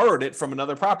you borrowed it from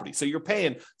another property. So you're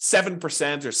paying 7%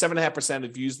 or 7.5%,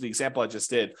 if you use the example I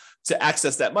just did, to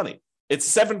access that money. It's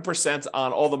 7%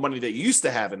 on all the money that you used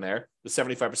to have in there, the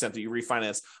 75% that you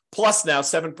refinance, plus now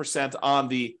 7% on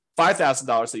the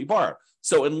 $5,000 that you borrowed.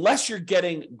 So unless you're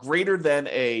getting greater than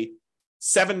a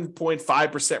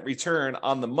 7.5% return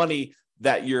on the money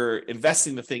that you're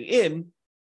investing the thing in,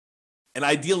 and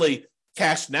ideally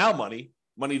cash now money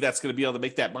that's going to be able to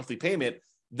make that monthly payment,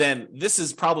 then this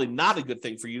is probably not a good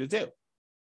thing for you to do.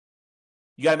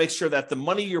 You got to make sure that the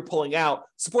money you're pulling out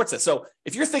supports it. So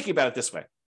if you're thinking about it this way,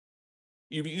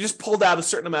 you just pulled out a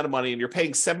certain amount of money and you're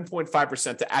paying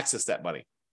 7.5% to access that money.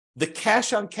 The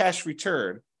cash on cash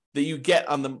return that you get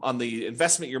on the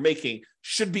investment you're making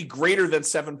should be greater than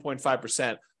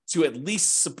 7.5% to at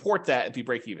least support that and be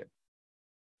break even.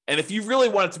 And if you really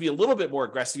want it to be a little bit more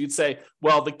aggressive, you'd say,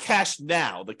 well, the cash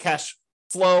now, the cash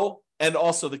flow, and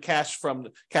also the cash flow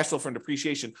from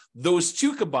depreciation, those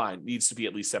two combined needs to be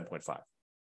at least 7.5.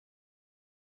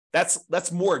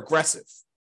 That's more aggressive,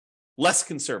 less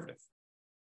conservative.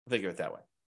 Think of it that way.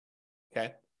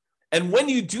 Okay. And when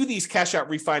you do these cash out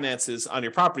refinances on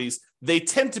your properties, they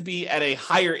tend to be at a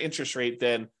higher interest rate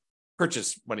than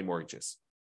purchase money mortgages.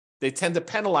 They tend to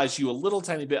penalize you a little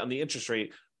tiny bit on the interest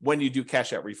rate when you do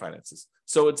cash out refinances.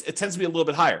 So it tends to be a little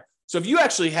bit higher. So if you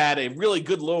actually had a really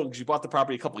good loan because you bought the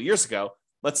property a couple of years ago,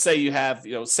 let's say you have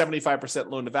 75%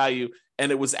 loan to value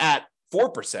and it was at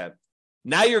 4%.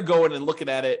 Now you're going and looking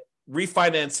at it,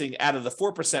 refinancing out of the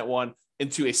 4% one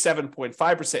into a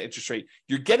 7.5% interest rate.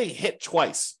 You're getting hit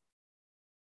twice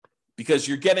because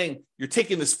you're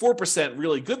taking this 4%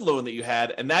 really good loan that you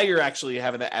had, and now you're actually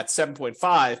having it at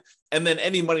 7.5, and then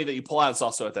any money that you pull out is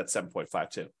also at that 7.5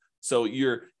 too. So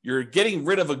you're getting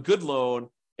rid of a good loan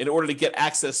in order to get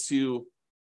access to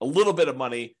a little bit of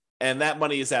money, and that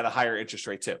money is at a higher interest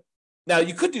rate too. Now,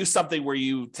 you could do something where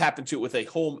you tap into it with a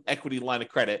home equity line of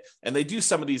credit, and they do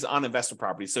some of these on investment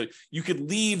properties. So you could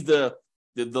leave the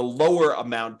lower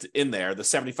amount in there, the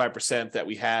 75% that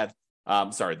we had.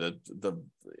 Because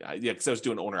I was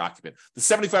doing owner occupant. The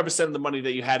 75% of the money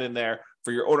that you had in there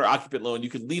for your owner occupant loan, you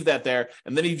could leave that there,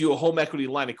 and then you do a home equity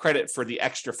line of credit for the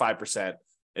extra 5%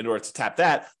 in order to tap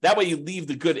that. That way you leave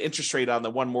the good interest rate on the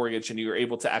one mortgage and you're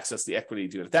able to access the equity,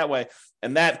 do it that way.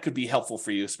 And that could be helpful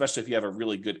for you, especially if you have a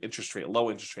really good interest rate,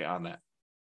 low interest rate on that.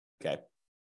 Okay.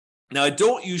 Now, I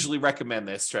don't usually recommend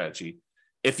this strategy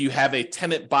if you have a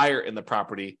tenant buyer in the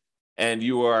property and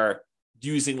you are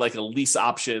using like a lease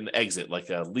option exit, like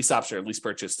a lease option or lease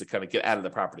purchase to kind of get out of the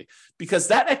property, because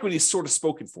that equity is sort of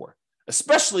spoken for,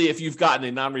 especially if you've gotten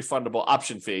a non-refundable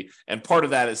option fee and part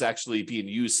of that is actually being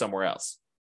used somewhere else.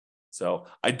 So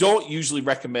I don't usually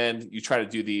recommend you try to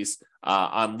do these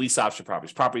on lease option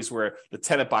properties where the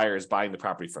tenant buyer is buying the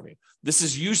property from you. This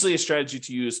is usually a strategy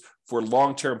to use for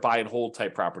long-term buy and hold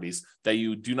type properties that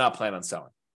you do not plan on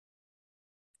selling.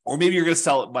 Or maybe you're going to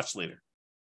sell it much later.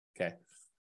 Okay.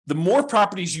 The more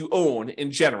properties you own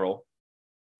in general,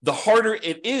 the harder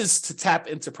it is to tap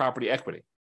into property equity.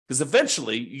 Because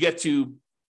eventually you get to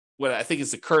what I think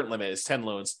is the current limit is 10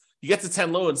 loans. You get to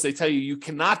 10 loans, they tell you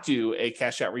cannot do a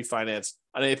cash out refinance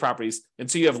on any properties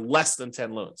until you have less than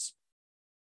 10 loans.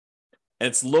 And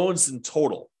it's loans in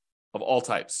total of all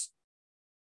types.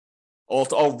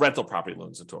 All rental property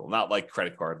loans in total, not like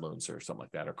credit card loans or something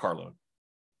like that, or car loan.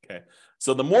 Okay.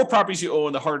 So the more properties you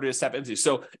own, the harder it is to tap into.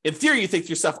 So in theory, you think to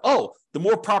yourself, oh, the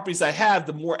more properties I have,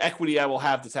 the more equity I will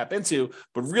have to tap into.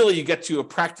 But really, you get to a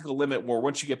practical limit where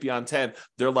once you get beyond 10,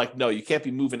 they're like, no, you can't be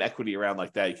moving equity around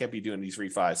like that. You can't be doing these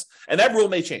refis. And that rule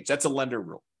may change. That's a lender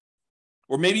rule.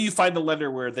 Or maybe you find a lender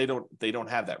where they don't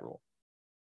have that rule.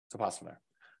 It's a possibility.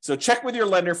 So check with your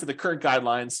lender for the current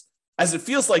guidelines, as it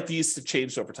feels like these have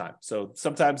changed over time. So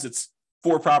sometimes it's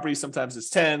 4 properties, sometimes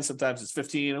it's 10, sometimes it's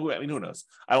 15. I mean, who knows?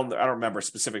 I don't remember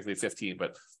specifically 15,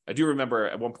 but I do remember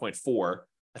at one point 4.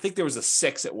 I think there was a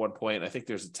 6 at one point. I think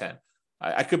there's a 10.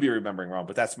 I could be remembering wrong,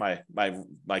 but that's my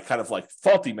kind of like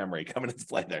faulty memory coming into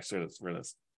play there. So for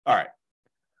this. All right.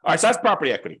 So that's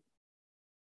property equity.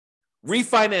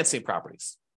 Refinancing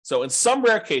properties. So in some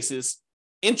rare cases,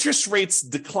 interest rates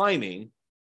declining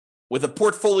with a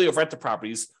portfolio of rental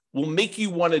properties will make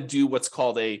you want to do what's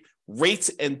called a rate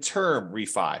and term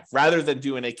refi rather than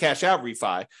doing a cash out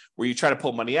refi where you try to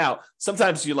pull money out.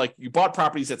 Sometimes you bought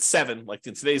properties at 7, like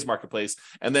in today's marketplace,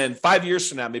 and then 5 years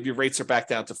from now, maybe your rates are back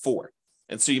down to 4.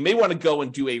 And so you may want to go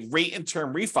and do a rate and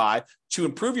term refi to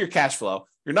improve your cash flow.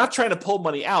 You're not trying to pull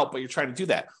money out, but you're trying to do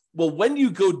that. Well, when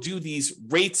you go do these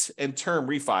rates and term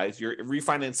refis, you're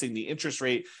refinancing the interest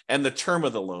rate and the term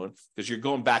of the loan because you're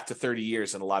going back to 30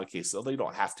 years in a lot of cases, although you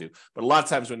don't have to. But a lot of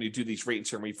times when you do these rate and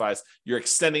term refis, you're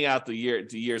extending out the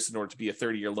years in order to be a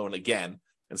 30-year loan again.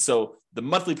 And so the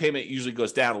monthly payment usually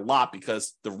goes down a lot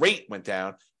because the rate went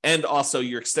down. And also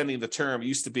you're extending the term. It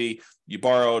used to be you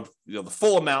borrowed the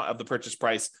full amount of the purchase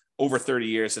price over 30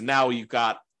 years. And now you've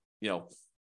got,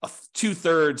 a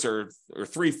 2/3 or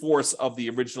 3/4 of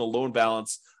the original loan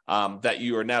balance that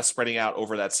you are now spreading out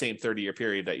over that same 30-year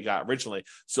period that you got originally.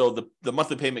 So the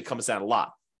monthly payment comes down a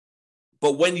lot.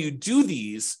 But when you do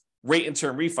these rate and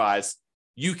term refis,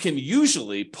 you can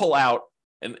usually pull out,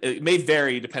 and it may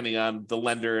vary depending on the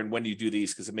lender and when you do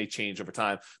these because it may change over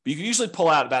time, but you can usually pull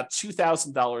out about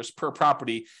 $2,000 per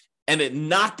property and it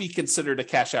not be considered a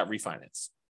cash out refinance.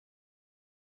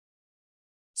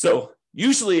 So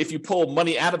usually, if you pull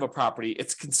money out of a property,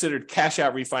 it's considered cash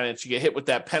out refinance. You get hit with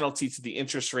that penalty to the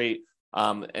interest rate,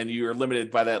 and you're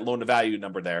limited by that loan to value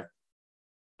number there.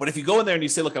 But if you go in there and you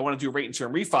say, look, I want to do a rate and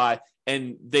term refi,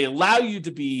 and they allow you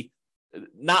to be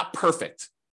not perfect.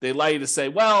 They allow you to say,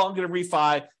 well, I'm going to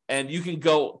refi, and you can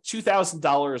go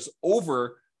 $2,000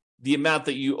 over the amount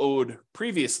that you owed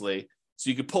previously. So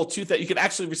you could you could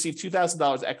actually receive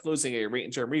 $2,000 at closing a rate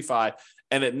and term refi,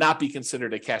 and it not be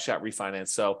considered a cash out refinance.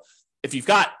 So if you've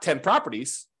got 10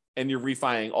 properties and you're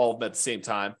refining all of them at the same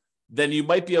time, then you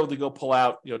might be able to go pull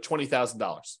out,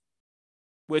 $20,000,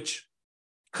 which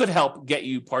could help get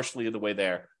you partially the way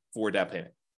there for down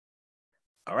payment.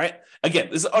 All right. Again,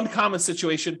 this is an uncommon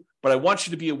situation, but I want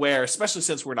you to be aware, especially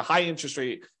since we're in a high interest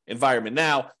rate environment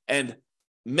now, and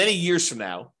many years from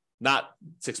now, not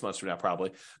 6 months from now,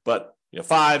 probably, but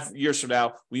 5 years from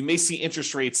now, we may see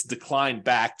interest rates decline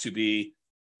back to be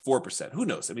 4%. Who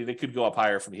knows? I mean, they could go up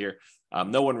higher from here.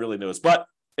 No one really knows. But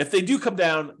if they do come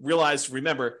down,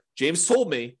 remember, James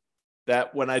told me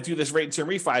that when I do this rate and term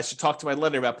refi, I should talk to my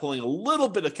lender about pulling a little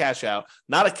bit of cash out,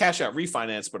 not a cash out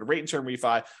refinance, but a rate and term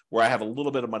refi where I have a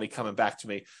little bit of money coming back to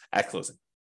me at closing.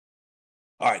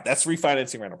 All right, that's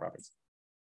refinancing rental properties.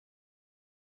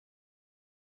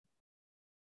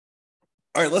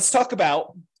 All right, let's talk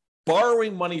about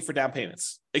borrowing money for down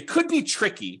payments. It could be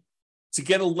tricky to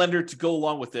get a lender to go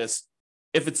along with this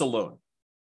if it's a loan,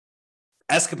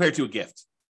 as compared to a gift,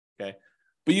 okay?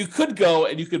 But you could go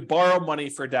and you could borrow money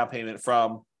for a down payment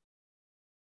from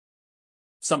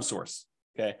some source,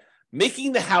 okay?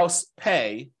 Making the house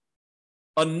pay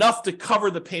enough to cover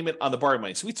the payment on the borrowing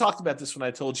money. So we talked about this when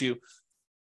I told you,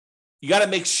 you got to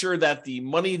make sure that the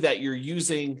money that you're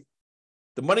using,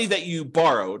 the money that you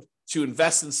borrowed to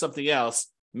invest in something else,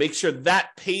 make sure that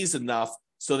pays enough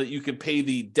so that you can pay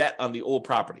the debt on the old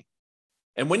property.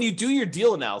 And when you do your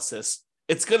deal analysis,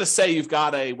 it's going to say you've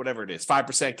got a, whatever it is,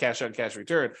 5% cash on cash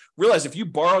return. Realize if you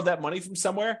borrowed that money from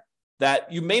somewhere,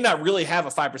 that you may not really have a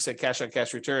 5% cash on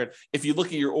cash return. If you look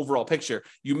at your overall picture,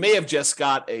 you may have just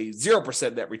got a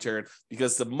 0% net return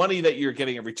because the money that you're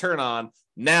getting a return on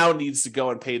now needs to go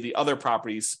and pay the other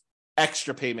property's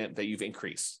extra payment that you've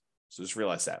increased. So just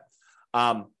realize that.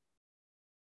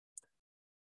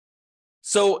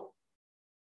 So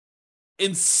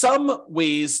in some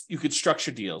ways, you could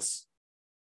structure deals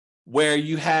where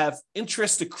you have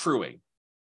interest accruing.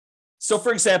 So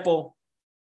for example,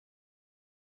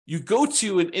 you go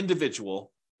to an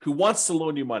individual who wants to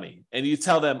loan you money and you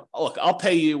tell them, look, I'll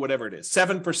pay you whatever it is,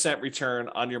 7% return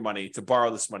on your money to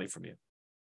borrow this money from you.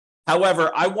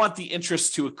 However, I want the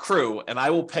interest to accrue and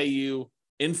I will pay you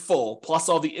in full, plus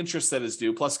all the interest that is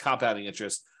due, plus compounding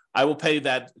interest. I will pay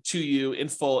that to you in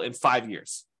full in 5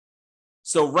 years.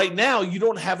 So right now, you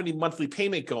don't have any monthly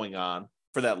payment going on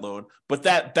for that loan, but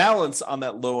that balance on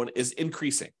that loan is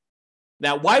increasing.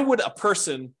 Now, why would a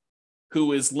person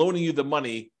who is loaning you the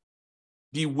money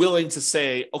be willing to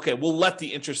say, okay, we'll let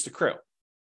the interest accrue?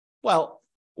 Well,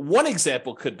 one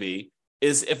example could be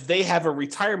is if they have a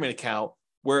retirement account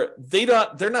where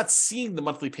they're not seeing the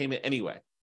monthly payment anyway.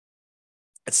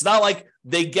 It's not like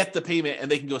they get the payment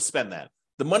and they can go spend that.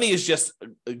 The money is just,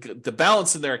 the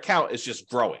balance in their account is just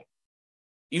growing,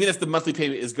 even if the monthly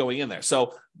payment is going in there.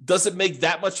 So does it make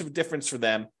that much of a difference for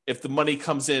them if the money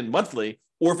comes in monthly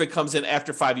or if it comes in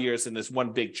after 5 years in this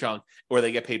one big chunk where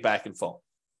they get paid back in full?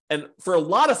 And for a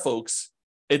lot of folks,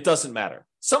 it doesn't matter.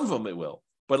 Some of them it will,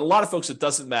 but a lot of folks, it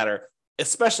doesn't matter,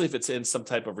 especially if it's in some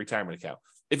type of retirement account.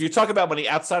 If you're talking about money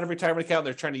outside of retirement account,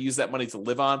 they're trying to use that money to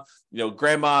live on. You know,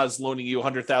 grandma is loaning you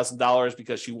 $100,000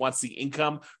 because she wants the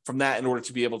income from that in order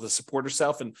to be able to support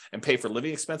herself and pay for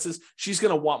living expenses. She's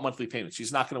going to want monthly payments.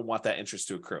 She's not going to want that interest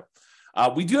to accrue.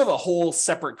 We do have a whole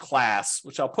separate class,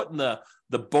 which I'll put in the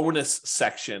bonus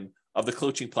section of the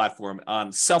coaching platform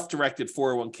on self-directed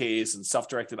 401ks and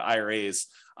self-directed IRAs,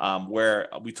 where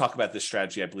we talk about this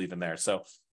strategy, I believe, in there. So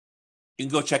you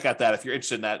can go check out that if you're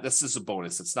interested in that. This is a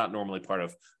bonus. It's not normally part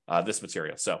of this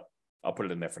material. So I'll put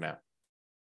it in there for now.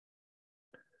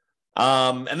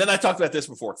 And then I talked about this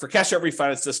before. For cash out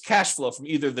refinance, does cash flow from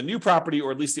either the new property or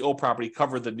at least the old property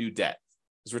cover the new debt?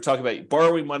 Because we're talking about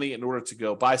borrowing money in order to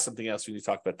go buy something else. We need to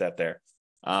talk about that there.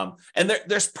 And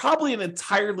there's probably an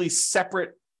entirely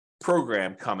separate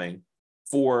program coming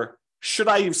for should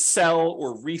I sell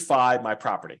or refi my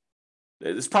property?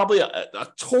 It's probably a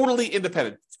totally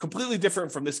independent, completely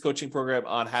different from this coaching program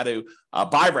on how to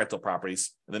buy rental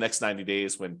properties in the next 90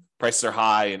 days when prices are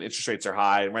high and interest rates are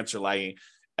high and rents are lagging.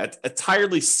 An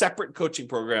entirely separate coaching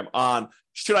program on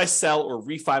should I sell or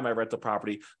refi my rental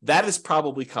property? That is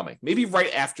probably coming, maybe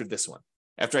right after this one.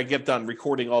 After I get done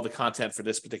recording all the content for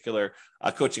this particular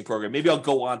coaching program, maybe I'll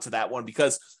go on to that one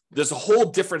because there's a whole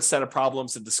different set of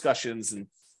problems and discussions and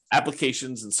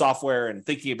applications and software and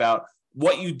thinking about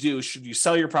what you do. Should you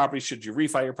sell your property? Should you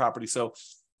refi your property? So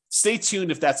stay tuned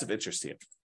if that's of interest to you.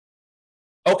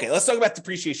 Okay, let's talk about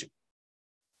depreciation.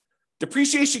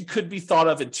 Depreciation could be thought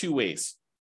of in two ways.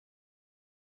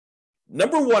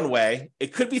 Number one way,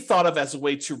 it could be thought of as a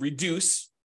way to reduce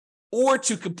or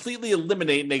to completely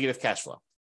eliminate negative cash flow.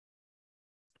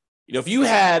 You know, if you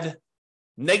had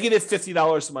negative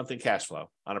 $50 a month in cash flow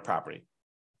on a property,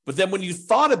 but then when you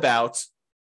thought about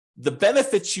the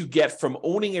benefits you get from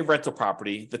owning a rental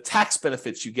property, the tax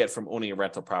benefits you get from owning a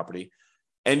rental property,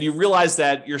 and you realize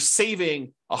that you're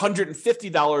saving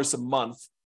 $150 a month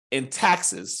in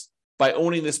taxes by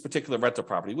owning this particular rental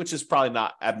property, which is probably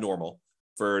not abnormal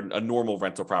for a normal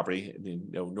rental property,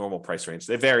 normal price range.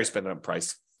 They vary depending on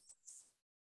price.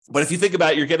 But if you think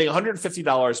about it, you're getting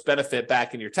 $150 benefit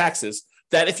back in your taxes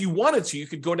that if you wanted to, you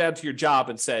could go down to your job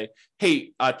and say,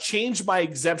 hey, change my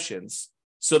exemptions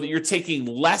so that you're taking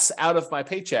less out of my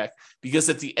paycheck, because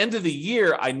at the end of the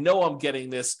year, I know I'm getting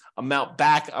this amount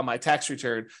back on my tax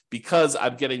return because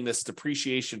I'm getting this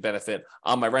depreciation benefit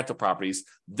on my rental properties.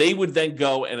 They would then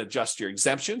go and adjust your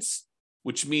exemptions,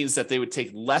 which means that they would take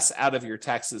less out of your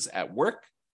taxes at work,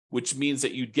 which means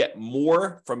that you'd get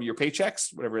more from your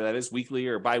paychecks, whatever that is, weekly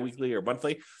or biweekly or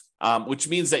monthly, which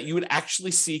means that you would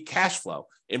actually see cash flow,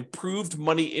 improved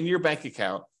money in your bank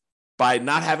account by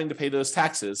not having to pay those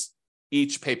taxes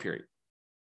each pay period.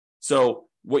 So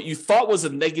what you thought was a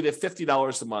negative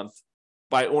 $50 a month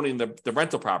by owning the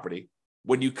rental property,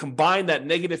 when you combine that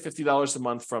negative $50 a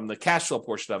month from the cash flow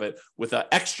portion of it with an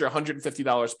extra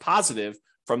 $150 positive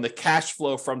from the cash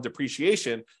flow from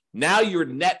depreciation, now you're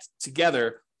net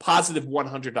together positive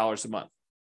 $100 a month.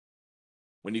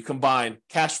 When you combine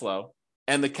cash flow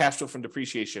and the cash flow from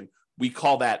depreciation, we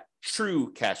call that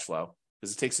true cash flow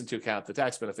because it takes into account the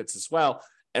tax benefits as well.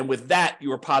 And with that,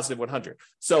 you are positive 100.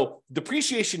 So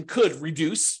depreciation could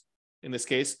reduce, in this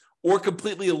case, or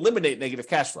completely eliminate negative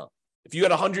cash flow. If you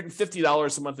had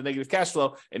 $150 a month of negative cash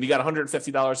flow and you got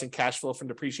 $150 in cash flow from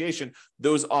depreciation,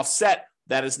 those offset.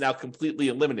 That is now completely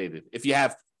eliminated. If you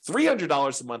have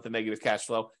 $300 a month of negative cash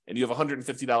flow and you have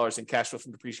 $150 in cash flow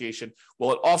from depreciation,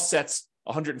 well, it offsets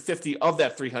 150 of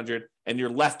that 300 and you're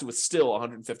left with still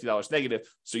 $150 negative,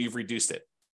 so you've reduced it.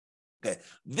 Okay.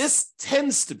 This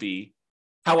tends to be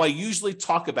how I usually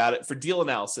talk about it for deal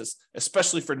analysis,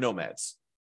 especially for nomads.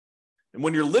 And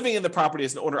when you're living in the property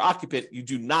as an owner-occupant, you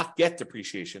do not get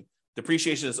depreciation.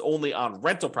 Depreciation is only on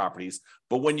rental properties.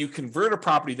 But when you convert a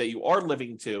property that you are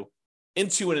living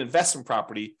into an investment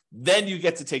property, then you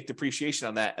get to take depreciation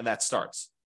on that, and that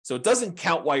starts. So it doesn't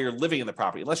count while you're living in the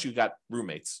property, unless you've got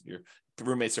roommates. Your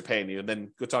roommates are paying you, and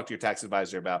then go talk to your tax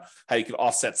advisor about how you can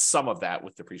offset some of that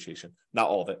with depreciation, not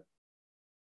all of it.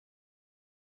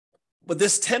 But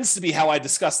this tends to be how I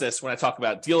discuss this when I talk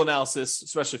about deal analysis,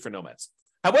 especially for nomads.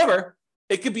 However,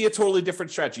 it could be a totally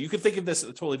different strategy. You could think of this in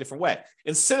a totally different way.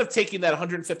 Instead of taking that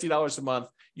 $150 a month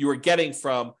you are getting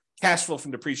from cash flow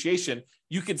from depreciation,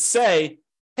 you could say,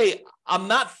 hey, I'm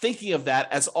not thinking of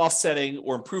that as offsetting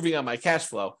or improving on my cash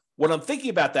flow. What I'm thinking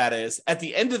about that is at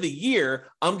the end of the year,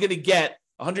 I'm going to get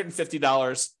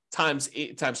 $150 times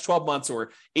 12 months,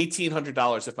 or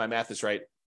 $1,800 if my math is right.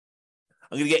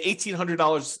 I'm going to get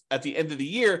 $1,800 at the end of the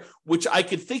year, which I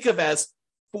could think of as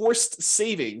forced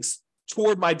savings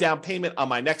toward my down payment on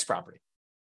my next property.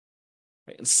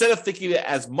 Right? Instead of thinking of it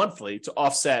as monthly to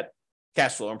offset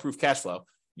cash flow, improve cash flow,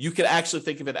 you could actually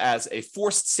think of it as a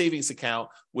forced savings account,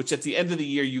 which at the end of the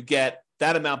year, you get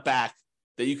that amount back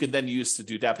that you can then use to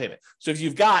do down payment. So if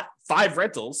you've got 5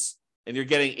 rentals and you're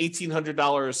getting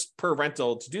 $1,800 per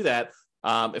rental to do that,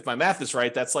 if my math is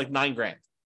right, that's like $9,000.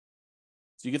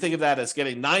 So you can think of that as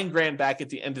getting $9,000 back at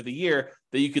the end of the year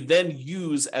that you could then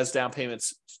use as down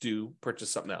payments to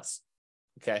purchase something else.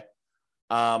 Okay.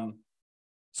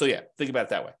 So yeah, think about it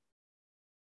that way.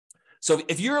 So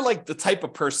if you're like the type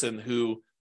of person who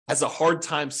has a hard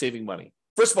time saving money,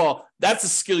 first of all, that's a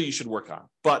skill you should work on.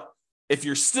 But if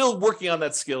you're still working on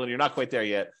that skill and you're not quite there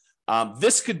yet,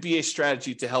 this could be a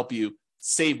strategy to help you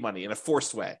save money in a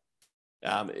forced way.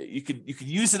 You could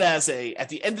use it as at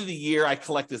the end of the year, I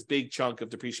collect this big chunk of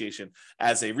depreciation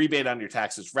as a rebate on your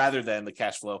taxes rather than the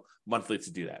cash flow monthly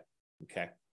to do that. Okay.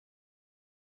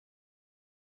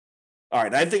 All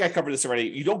right. I think I covered this already.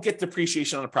 You don't get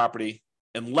depreciation on a property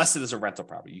unless it is a rental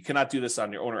property. You cannot do this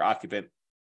on your owner occupant.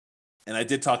 And I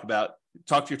did talk to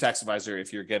your tax advisor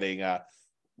if you're getting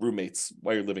roommates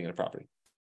while you're living in a property.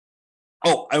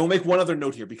 Oh, I will make one other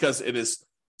note here because it is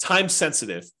time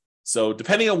sensitive. So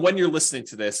depending on when you're listening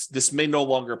to this, this may no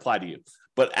longer apply to you.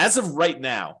 But as of right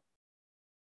now,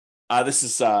 this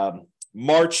is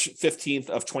March 15th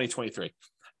of 2023.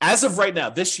 As of right now,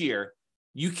 this year,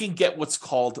 you can get what's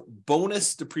called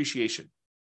bonus depreciation.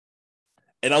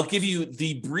 And I'll give you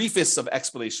the briefest of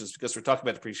explanations because we're talking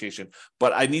about depreciation,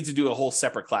 but I need to do a whole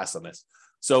separate class on this.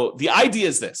 So the idea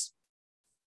is this.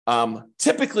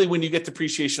 Typically, when you get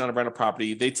depreciation on a rental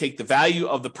property, they take the value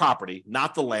of the property,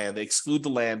 not the land. They exclude the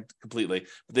land completely,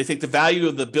 but they take the value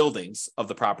of the buildings of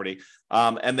the property,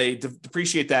 and they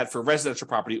depreciate that for residential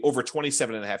property over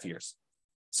 27 and a half years.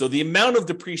 So the amount of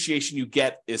depreciation you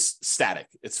get is static.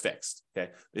 It's fixed.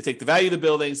 Okay. They take the value of the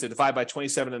buildings, they divide by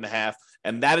 27 and a half,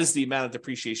 and that is the amount of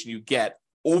depreciation you get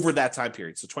over that time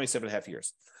period. So 27 and a half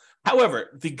years.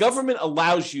 However, the government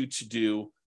allows you to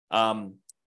do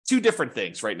two different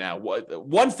things right now.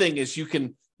 One thing is you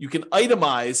can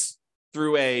itemize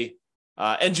through a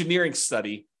engineering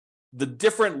study the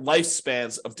different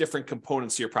lifespans of different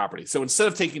components of your property. So instead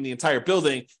of taking the entire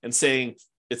building and saying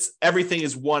everything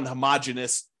is one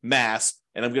homogeneous mass,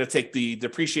 and I'm going to take the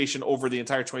depreciation over the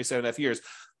entire 27.5 years.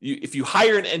 If you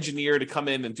hire an engineer to come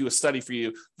in and do a study for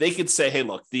you, they could say, hey,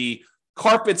 look, the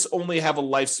carpets only have a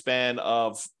lifespan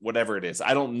of whatever it is.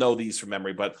 I don't know these from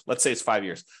memory, but let's say it's 5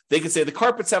 years. They could say the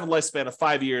carpets have a lifespan of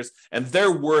 5 years and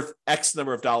they're worth X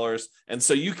number of dollars. And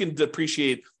so you can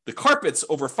depreciate the carpets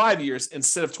over 5 years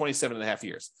instead of 27.5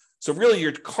 years. So really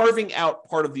you're carving out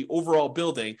part of the overall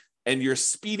building and you're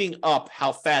speeding up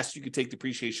how fast you can take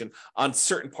depreciation on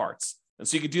certain parts. And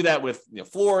so you could do that with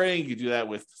flooring, you could do that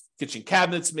with kitchen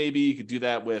cabinets, maybe you could do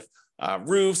that with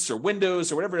roofs or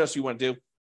windows or whatever else you want to do.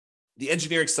 The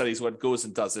engineering study is what goes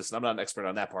and does this, and I'm not an expert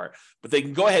on that part, but they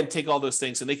can go ahead and take all those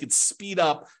things and they can speed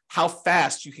up how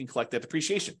fast you can collect that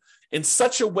depreciation in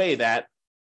such a way that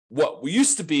what we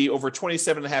used to be over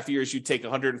 27.5 years, you'd take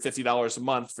 $150 a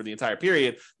month for the entire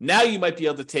period. Now you might be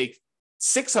able to take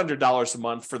 $600 a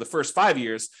month for the first 5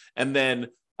 years, and then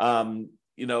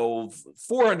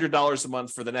 $400 a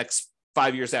month for the next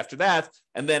 5 years after that.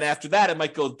 And then after that, it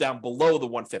might go down below the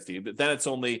 150, but then it's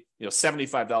only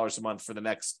 $75 a month for the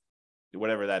next,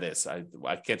 whatever that is.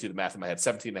 I can't do the math in my head,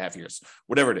 17.5 years,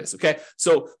 whatever it is. Okay.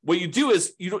 So what you do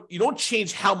is you don't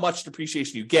change how much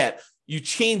depreciation you get. You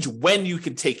change when you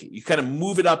can take it. You kind of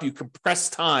move it up, you compress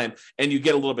time, and you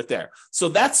get a little bit there. So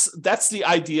that's the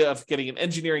idea of getting an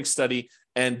engineering study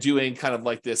and doing kind of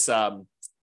like this, I'm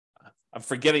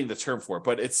forgetting the term for it,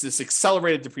 but it's this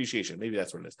accelerated depreciation. Maybe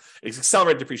that's what it is. It's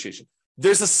accelerated depreciation.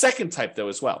 There's a second type though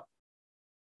as well.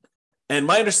 And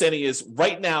my understanding is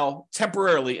right now,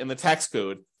 temporarily in the tax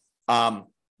code,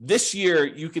 this year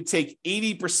you could take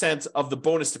 80% of the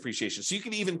bonus depreciation. So you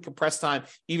can even compress time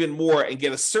even more and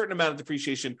get a certain amount of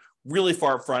depreciation really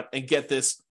far up front and get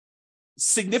this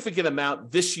significant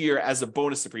amount this year as a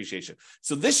bonus depreciation.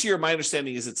 So this year, my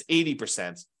understanding is it's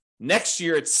 80%. Next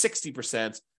year, it's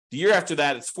 60%. The year after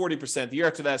that, it's 40%. The year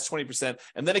after that, it's 20%.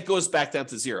 And then it goes back down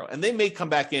to zero. And they may come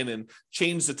back in and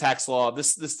change the tax law.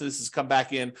 This has come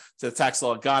back in to the tax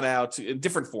law, gone out in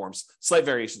different forms, slight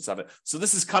variations of it. So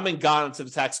this is gone into the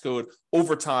tax code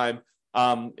over time.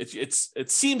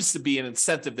 It seems to be an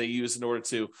incentive they use in order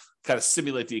to kind of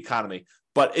stimulate the economy.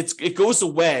 But it goes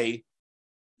away.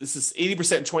 This is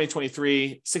 80% in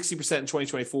 2023, 60% in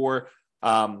 2024,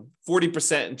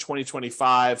 40% in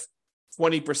 2025,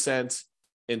 20%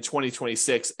 in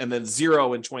 2026, and then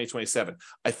zero in 2027.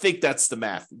 I think that's the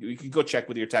math. You can go check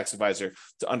with your tax advisor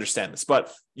to understand this,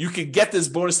 but you can get this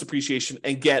bonus depreciation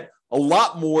and get a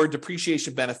lot more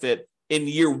depreciation benefit in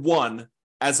year one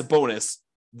as a bonus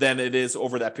than it is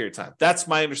over that period of time. That's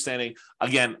my understanding.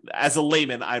 Again, as a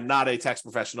layman, I'm not a tax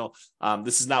professional.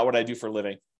 This is not what I do for a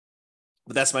living,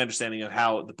 but that's my understanding of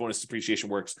how the bonus depreciation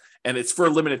works. And it's for a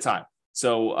limited time.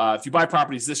 So if you buy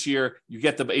properties this year, you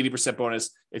get the 80% bonus.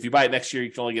 If you buy it next year, you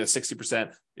can only get a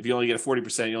 60%. If you only get a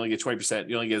 40%, you only get 20%,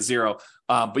 you only get a zero.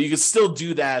 But you can still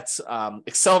do that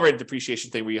accelerated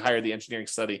depreciation thing where you hire the engineering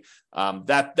study.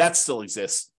 That still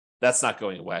exists. That's not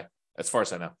going away, as far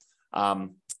as I know.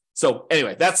 So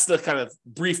anyway, that's the kind of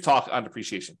brief talk on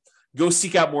depreciation. Go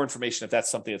seek out more information if that's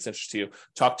something that's interesting to you.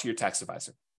 Talk to your tax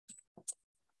advisor.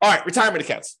 All right, retirement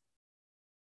accounts.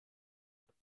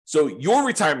 So your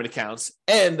retirement accounts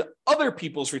and other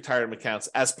people's retirement accounts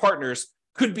as partners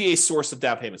could be a source of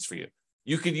down payments for you.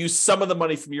 You could use some of the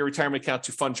money from your retirement account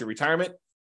to fund your retirement,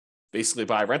 basically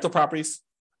buy rental properties.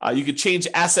 You could change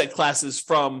asset classes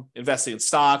from investing in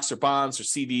stocks or bonds or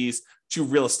CDs to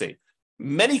real estate.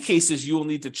 Many cases, you will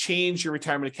need to change your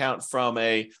retirement account from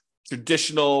a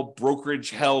traditional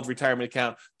brokerage-held retirement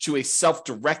account to a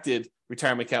self-directed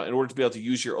retirement account in order to be able to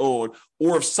use your own,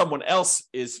 or if someone else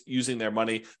is using their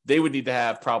money, they would need to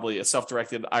have probably a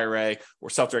self-directed IRA or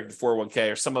self-directed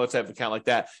 401k or some other type of account like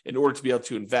that in order to be able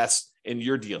to invest in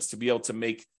your deals, to be able to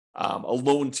make a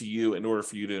loan to you in order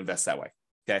for you to invest that way.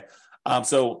 Okay.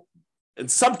 So in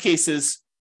some cases,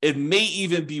 it may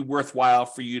even be worthwhile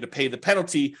for you to pay the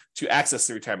penalty to access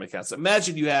the retirement accounts.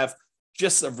 Imagine you have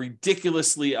just a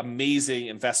ridiculously amazing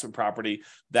investment property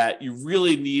that you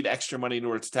really need extra money in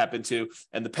order to tap into.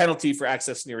 And the penalty for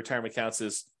accessing your retirement accounts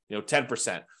is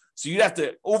 10%. So you'd have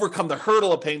to overcome the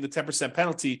hurdle of paying the 10%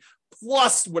 penalty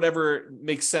plus whatever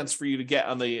makes sense for you to get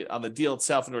on the deal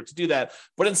itself in order to do that.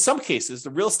 But in some cases,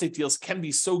 the real estate deals can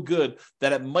be so good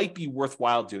that it might be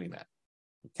worthwhile doing that.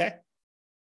 Okay.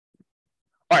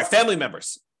 All right, family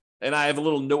members. And I have a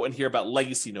little note in here about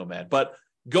legacy nomad, but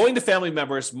going to family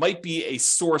members might be a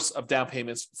source of down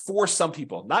payments for some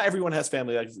people. Not everyone has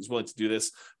family that is willing to do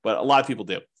this, but a lot of people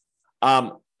do.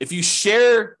 If you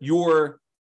share your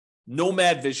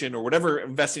nomad vision or whatever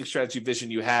investing strategy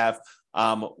vision you have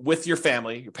with your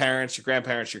family, your parents, your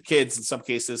grandparents, your kids in some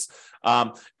cases,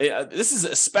 this is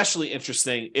especially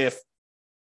interesting if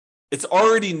it's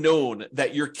already known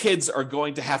that your kids are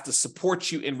going to have to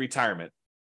support you in retirement.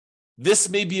 This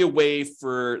may be a way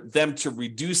for them to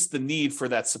reduce the need for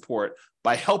that support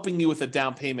by helping you with a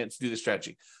down payment to do the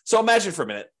strategy. So imagine for a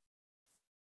minute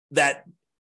that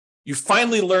you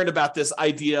finally learned about this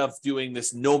idea of doing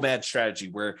this nomad strategy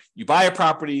where you buy a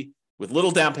property with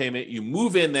little down payment, you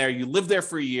move in there, you live there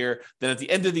for a year, then at the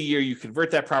end of the year, you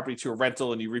convert that property to a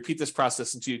rental and you repeat this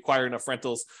process until you acquire enough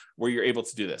rentals where you're able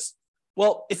to do this.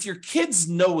 Well, if your kids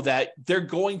know that, they're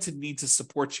going to need to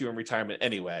support you in retirement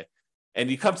anyway.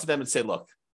 And you come to them and say, look,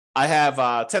 I have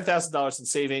 $10,000 in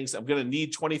savings. I'm going to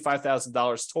need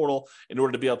 $25,000 total in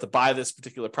order to be able to buy this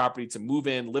particular property, to move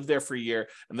in, live there for a year,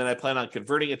 and then I plan on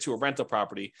converting it to a rental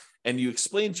property. And you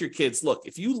explain to your kids, look,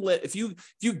 if you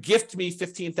gift me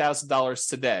 $15,000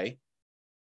 today,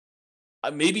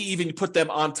 maybe even put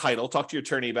them on title, talk to your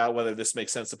attorney about whether this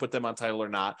makes sense to put them on title or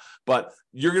not, but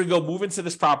you're going to go move into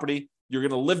this property. You're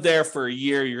going to live there for a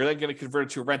year. You're then going to convert it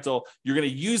to a rental. You're going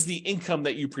to use the income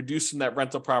that you produce from that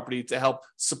rental property to help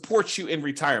support you in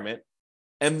retirement.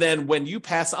 And then when you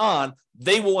pass on,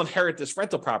 they will inherit this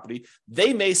rental property.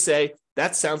 They may say,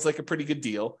 that sounds like a pretty good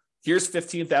deal. Here's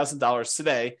 $15,000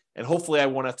 today, and hopefully I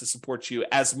won't have to support you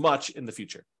as much in the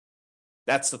future.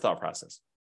 That's the thought process.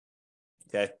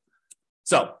 Okay.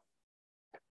 So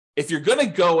if you're going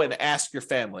to go and ask your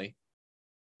family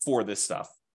for this stuff,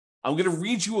 I'm going to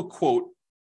read you a quote,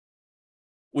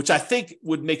 which I think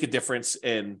would make a difference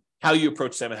in how you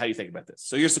approach them and how you think about this.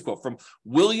 So here's the quote from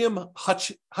William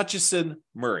Hutchison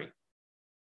Murray.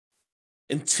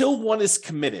 Until one is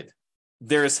committed,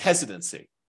 there is hesitancy,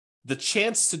 the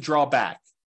chance to draw back,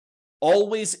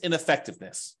 always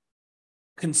ineffectiveness.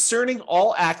 Concerning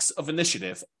all acts of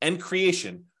initiative and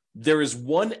creation, there is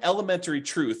one elementary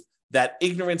truth, that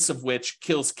ignorance of which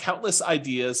kills countless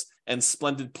ideas and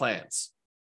splendid plans.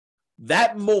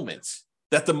 That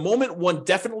the moment one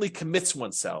definitely commits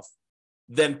oneself,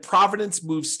 then providence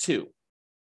moves too.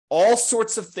 All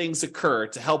sorts of things occur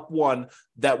to help one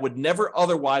that would never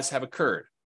otherwise have occurred.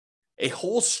 A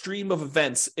whole stream of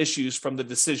events issues from the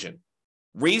decision,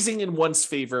 raising in one's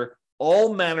favor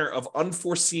all manner of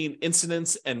unforeseen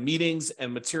incidents and meetings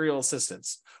and material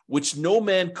assistance, which no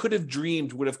man could have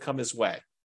dreamed would have come his way.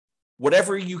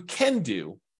 Whatever you can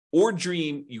do or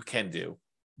dream you can do,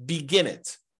 begin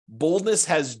it. Boldness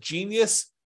has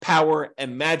genius, power,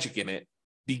 and magic in it.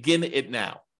 Begin it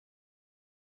now.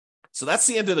 So that's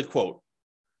the end of the quote.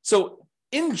 So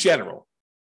in general,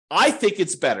 I think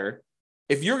it's better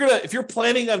if you're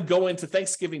planning on going to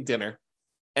Thanksgiving dinner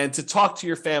and to talk to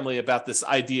your family about this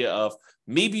idea of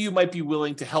maybe you might be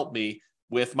willing to help me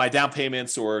with my down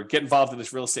payments or get involved in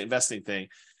this real estate investing thing.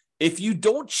 If you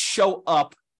don't show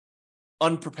up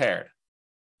unprepared,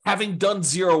 having done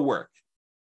zero work,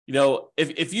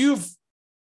 if you've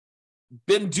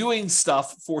been doing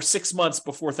stuff for 6 months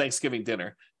before Thanksgiving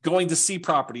dinner, going to see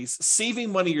properties,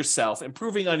 saving money yourself,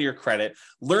 improving on your credit,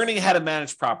 learning how to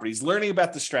manage properties, learning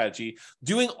about the strategy,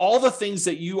 doing all the things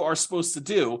that you are supposed to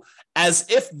do as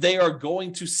if they are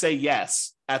going to say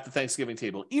yes at the Thanksgiving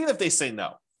table, even if they say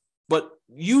no. But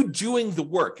you doing the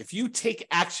work, if you take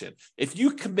action, if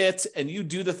you commit and you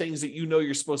do the things that you know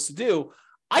you're supposed to do,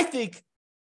 I think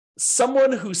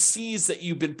someone who sees that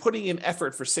you've been putting in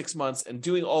effort for 6 months and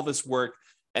doing all this work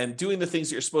and doing the things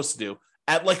that you're supposed to do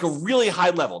at like a really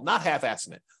high level, not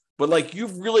half-assing it, but like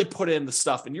you've really put in the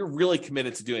stuff and you're really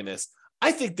committed to doing this,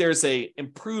 I think there's a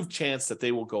improved chance that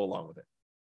they will go along with it.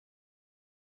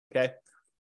 Okay.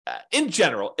 In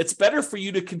general, it's better for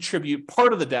you to contribute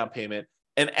part of the down payment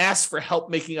and ask for help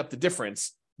making up the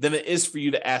difference than it is for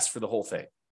you to ask for the whole thing.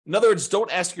 In other words,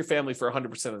 don't ask your family for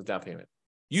 100% of the down payment.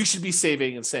 You should be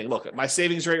saving and saying, look, my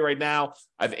savings rate right now,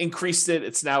 I've increased it.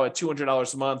 It's now at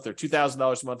 $200 a month or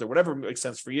 $2,000 a month or whatever makes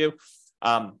sense for you.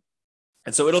 And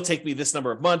so it'll take me this number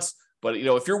of months. But,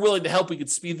 if you're willing to help, we could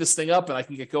speed this thing up and I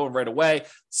can get going right away.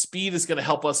 Speed is going to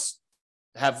help us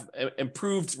have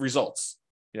improved results,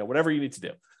 whatever you need to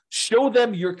do. Show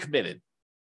them you're committed.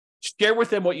 Share with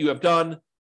them what you have done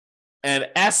and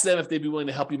ask them if they'd be willing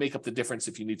to help you make up the difference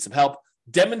if you need some help.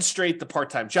 Demonstrate the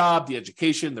part-time job, the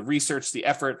education, the research, the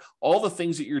effort, all the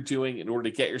things that you're doing in order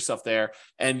to get yourself there.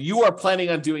 And you are planning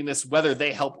on doing this whether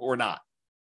they help or not.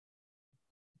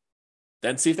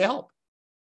 Then see if they help.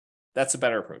 That's a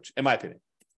better approach, in my opinion.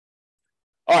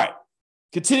 All right.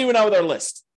 Continuing on with our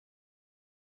list.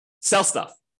 Sell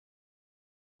stuff.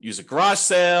 Use a garage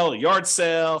sale, a yard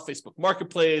sale, Facebook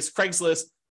Marketplace, Craigslist.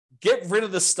 Get rid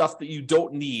of the stuff that you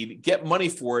don't need. Get money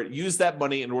for it. Use that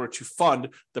money in order to fund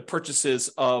the purchases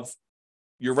of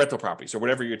your rental properties or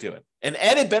whatever you're doing. An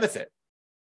added benefit,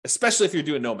 especially if you're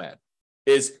doing nomad,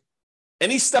 is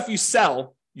any stuff you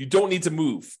sell you don't need to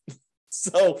move.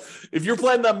 So if you're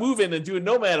planning on moving and doing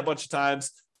nomad a bunch of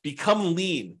times, become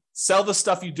lean. Sell the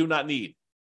stuff you do not need.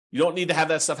 You don't need to have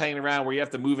that stuff hanging around where you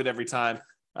have to move it every time.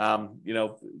 Go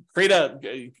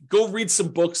read some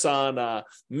books on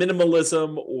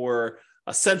minimalism or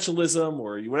essentialism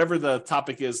or whatever the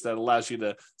topic is that allows you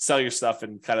to sell your stuff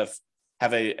and kind of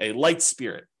have a light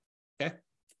spirit. Okay.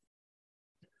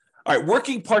 All right.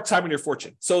 Working part-time on your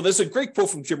fortune. So there's a great quote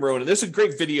from Jim Rohn, and there's a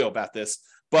great video about this,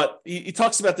 but he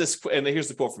talks about this. And here's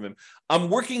the quote from him. I'm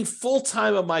working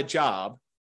full-time on my job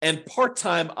and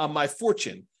part-time on my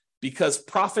fortune because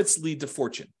profits lead to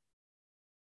fortune.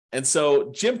 And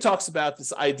so Jim talks about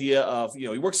this idea of, he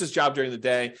works his job during the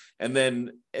day, and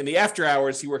then in the after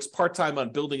hours, he works part-time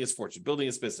on building his fortune, building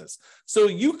his business. So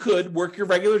you could work your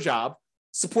regular job,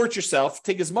 support yourself,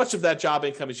 take as much of that job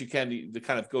income as you can to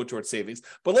kind of go towards savings.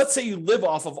 But let's say you live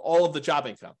off of all of the job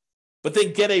income, but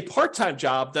then get a part-time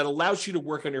job that allows you to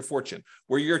work on your fortune,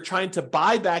 where you're trying to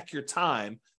buy back your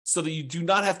time so that you do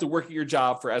not have to work at your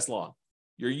job for as long.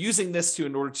 You're using this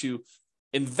in order to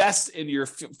invest in your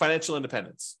financial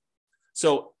independence.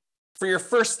 So for your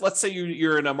first, let's say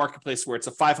you're in a marketplace where it's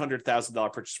a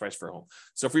 $500,000 purchase price for a home.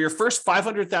 So for your first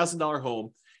 $500,000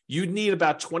 home, you need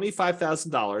about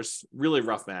 $25,000, really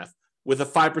rough math, with a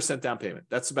 5% down payment.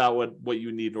 That's about what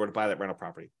you need in order to buy that rental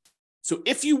property. So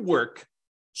if you work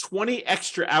 20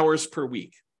 extra hours per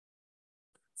week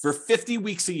for 50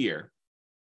 weeks a year,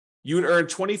 you would earn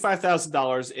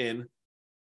 $25,000 in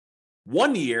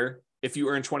 1 year if you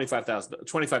earn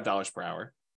 $25 per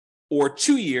hour, or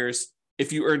 2 years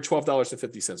if you earn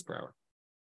 $12.50 per hour.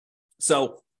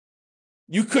 So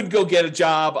you could go get a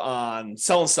job on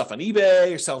selling stuff on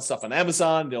eBay or selling stuff on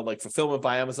Amazon, like fulfillment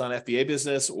by Amazon FBA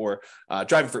business, or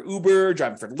driving for Uber,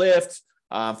 driving for Lyft,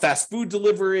 fast food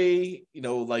delivery,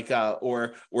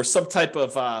 or some type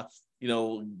of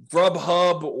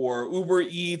Grubhub or Uber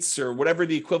Eats or whatever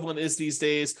the equivalent is these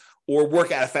days, or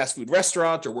work at a fast food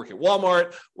restaurant, or work at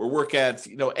Walmart, or work at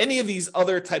any of these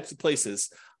other types of places.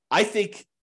 I think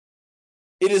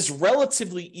it is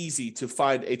relatively easy to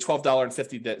find a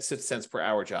 $12.50 per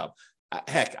hour job.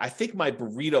 Heck, I think my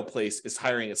burrito place is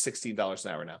hiring at $16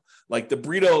 an hour now. Like the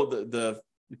burrito, the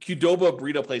Qdoba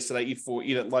burrito place that I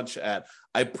eat at lunch at,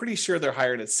 I'm pretty sure they're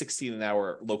hiring at $16 an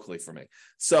hour locally for me.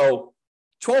 So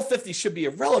 $12.50 should be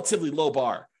a relatively low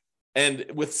bar. And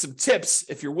with some tips,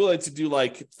 if you're willing to do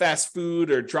like fast food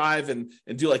or drive and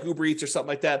do like Uber Eats or something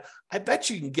like that, I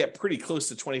bet you can get pretty close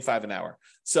to $25 an hour.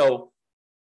 So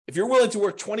if you're willing to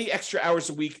work 20 extra hours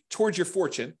a week towards your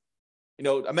fortune,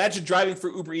 imagine driving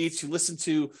for Uber Eats. You listen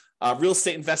to real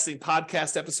estate investing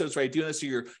podcast episodes where I do this. So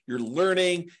you're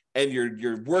learning and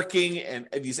you're working and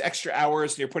these extra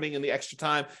hours, and you're putting in the extra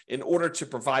time in order to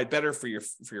provide better for your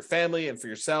family and for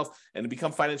yourself, and to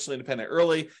become financially independent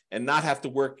early and not have to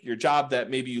work your job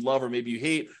that maybe you love or maybe you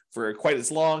hate for quite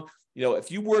as long. If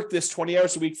you work this 20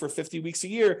 hours a week for 50 weeks a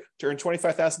year to earn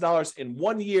 $25,000 in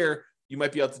 1 year, you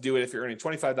might be able to do it if you're earning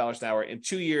 $25 an hour. In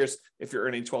 2 years, if you're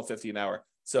earning $12.50 an hour.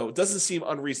 So it doesn't seem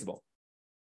unreasonable.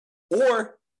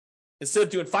 Or instead of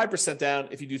doing 5% down,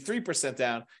 if you do 3%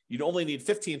 down, you'd only need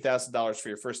 $15,000 for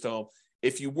your first home.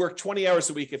 If you work 20 hours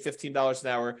a week at $15 an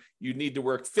hour, you need to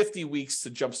work 50 weeks to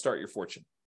jumpstart your fortune.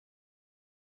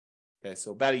 Okay,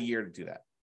 so about a year to do that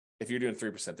if you're doing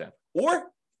 3% down.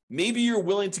 Or maybe you're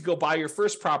willing to go buy your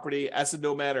first property as a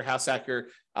nomad or house hacker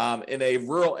in a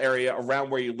rural area around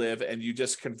where you live, and you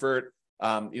just convert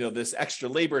this extra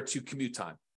labor to commute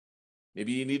time.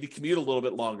 Maybe you need to commute a little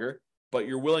bit longer, but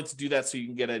you're willing to do that so you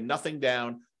can get a nothing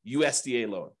down USDA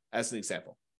loan, as an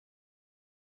example.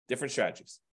 Different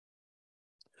strategies.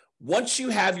 Once you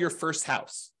have your first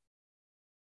house,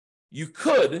 you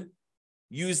could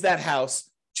use that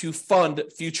house to fund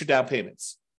future down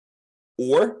payments,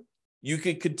 or you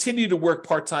could continue to work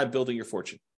part-time building your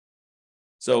fortune.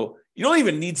 So you don't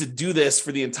even need to do this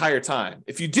for the entire time.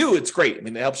 If you do, it's great.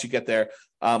 It helps you get there.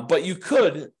 But you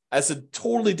could, as a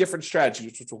totally different strategy,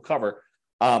 which we'll cover,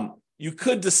 you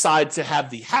could decide to have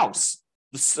the house,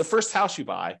 the first house you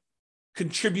buy,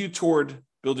 contribute toward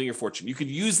building your fortune. You could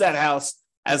use that house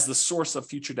as the source of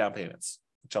future down payments,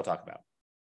 which I'll talk about.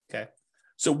 Okay.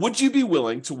 So would you be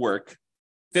willing to work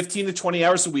 15 to 20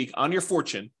 hours a week on your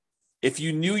fortune if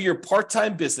you knew your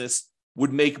part-time business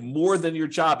would make more than your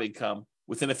job income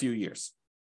within a few years?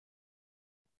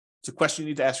 It's a question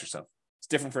you need to ask yourself. It's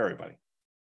different for everybody.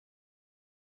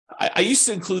 I used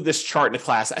to include this chart in a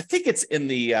class. I think it's in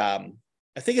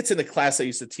the class I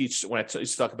used to teach when I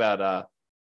used to talk about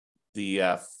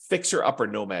the Fixer Upper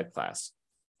Nomad class.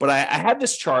 But I had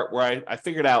this chart where I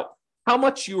figured out how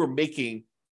much you were making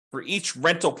for each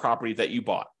rental property that you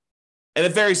bought. And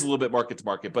it varies a little bit market to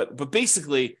market, but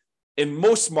basically in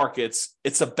most markets,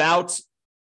 it's about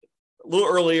a little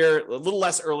earlier, a little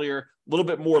less earlier, a little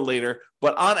bit more later,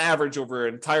 but on average over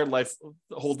an entire life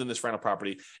holding this rental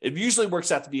property, it usually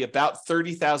works out to be about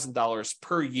 $30,000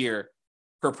 per year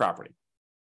per property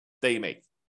that you make.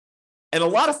 And a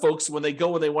lot of folks, when they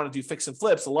want to do fix and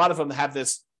flips, a lot of them have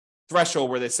this threshold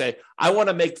where they say, I want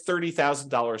to make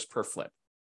 $30,000 per flip.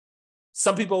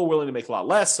 Some people are willing to make a lot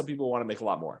less. Some people want to make a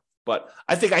lot more. But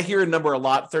I think I hear a number a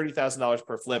lot, $30,000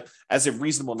 per flip, as a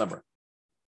reasonable number.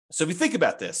 So if you think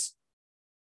about this,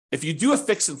 if you do a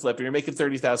fix and flip and you're making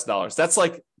 $30,000, that's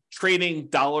like trading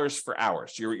dollars for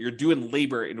hours. You're doing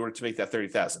labor in order to make that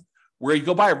 $30,000. Where you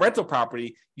go buy a rental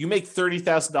property, you make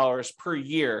 $30,000 per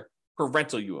year per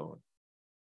rental you own.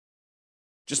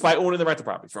 Just by owning the rental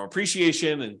property, from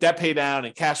appreciation and debt pay down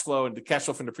and cash flow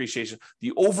from depreciation,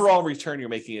 the overall return you're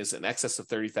making is in excess of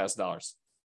 $30,000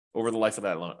 over the life of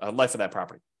that loan, life of that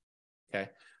property. Okay,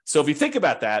 so if you think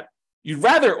about that, you'd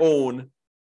rather own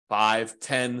 5,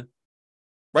 10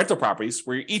 rental properties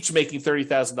where you're each making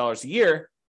 $30,000 a year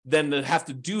than to have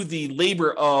to do the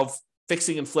labor of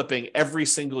fixing and flipping every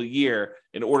single year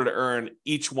in order to earn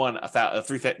each one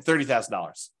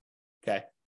 $30,000. Okay.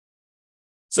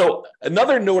 So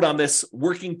another note on this,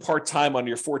 working part-time on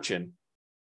your fortune,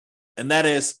 and that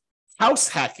is house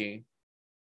hacking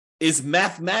is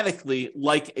mathematically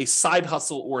like a side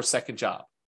hustle or a second job.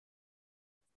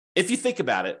 If you think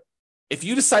about it, if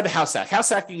you decide to house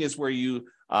hacking is where you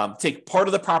take part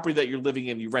of the property that you're living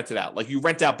in, you rent it out. Like you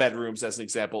rent out bedrooms as an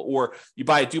example, or you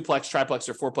buy a duplex, triplex,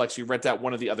 or fourplex, you rent out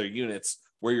one of the other units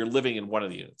where you're living in one of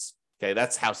the units. Okay,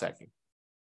 that's house hacking.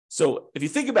 So if you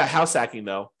think about house hacking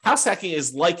though, house hacking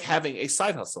is like having a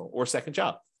side hustle or second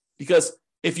job. Because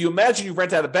if you imagine you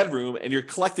rent out a bedroom and you're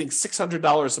collecting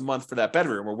 $600 a month for that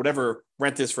bedroom, or whatever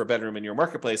rent is for a bedroom in your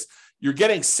marketplace, you're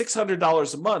getting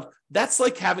 $600 a month. That's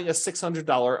like having a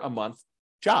 $600 a month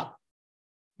job,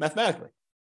 mathematically.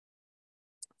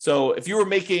 So if you were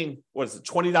making,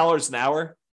 $20 an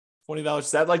hour, $20,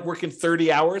 is that like working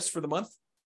 30 hours for the month?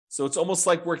 So it's almost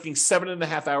like working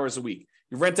 7.5 hours a week.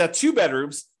 You rent out 2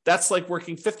 bedrooms, that's like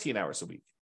working 15 hours a week.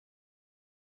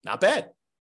 Not bad.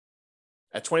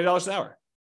 At $20 an hour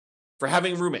for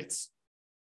having roommates.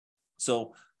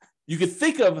 So you could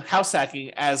think of house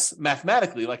hacking as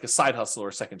mathematically like a side hustle or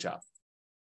a second job.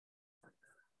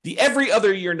 The every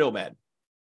other year nomad.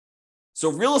 So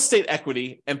real estate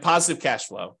equity and positive cash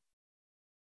flow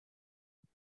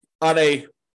on a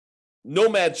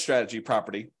nomad strategy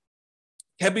property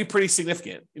can be pretty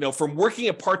significant. You know, from working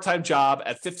a part-time job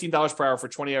at $15 per hour for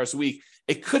 20 hours a week,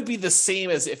 it could be the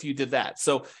same as if you did that.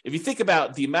 So if you think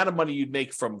about the amount of money you'd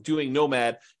make from doing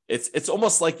nomad, it's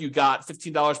almost like you got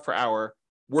 $15 per hour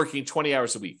working 20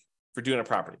 hours a week for doing a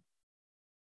property.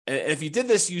 And if you did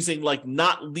this using like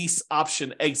not lease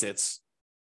option exits,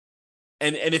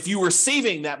 and if you were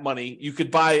saving that money, you could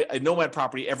buy a nomad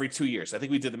property every 2 years. I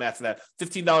think we did the math for that.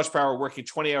 $15 per hour working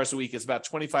 20 hours a week is about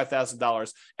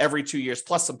 $25,000 every 2 years,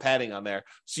 plus some padding on there.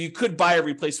 So you could buy a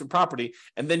replacement property,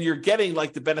 and then you're getting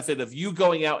like the benefit of you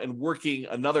going out and working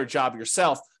another job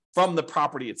yourself from the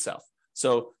property itself.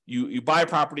 So you buy a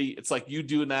property, it's like you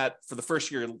doing that for the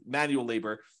first year, manual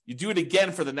labor. You do it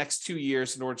again for the next 2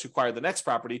 years in order to acquire the next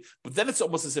property, but then it's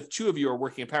almost as if 2 of you are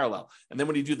working in parallel. And then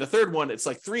when you do the third one, it's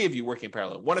like 3 of you working in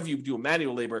parallel. 1 of you do a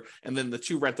manual labor, and then the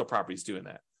 2 rental properties doing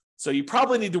that. So you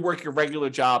probably need to work your regular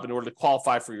job in order to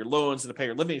qualify for your loans and to pay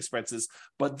your living expenses,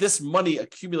 but this money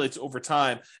accumulates over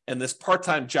time, and this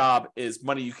part-time job is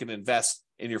money you can invest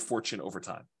in your fortune over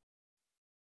time.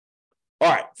 All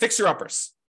right,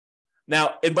 fixer-uppers.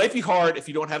 Now, it might be hard if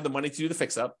you don't have the money to do the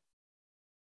fix-up.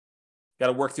 Got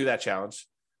to work through that challenge.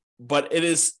 But it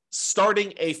is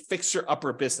starting a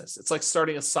fixer-upper business. It's like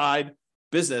starting a side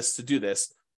business to do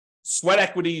this. Sweat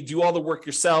equity, you do all the work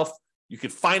yourself. You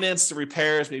could finance the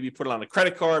repairs, maybe put it on a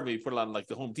credit card, maybe put it on like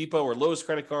the Home Depot or Lowe's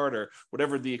credit card or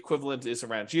whatever the equivalent is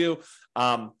around you.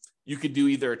 You could do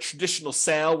either a traditional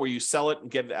sale where you sell it and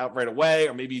get it out right away,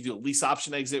 or maybe you do a lease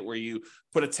option exit where you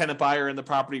put a tenant buyer in the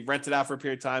property, rent it out for a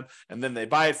period of time, and then they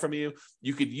buy it from you.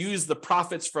 You could use the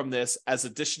profits from this as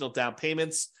additional down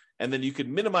payments, and then you could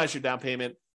minimize your down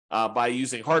payment by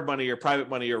using hard money or private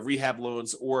money or rehab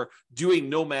loans, or doing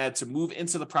nomad to move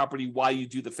into the property while you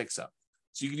do the fix-up.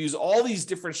 So you can use all these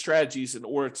different strategies in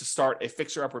order to start a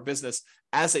fixer-upper business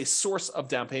as a source of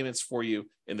down payments for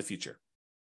you in the future.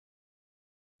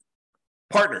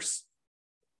 Partners.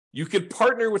 You could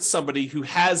partner with somebody who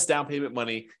has down payment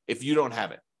money if you don't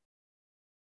have it.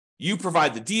 You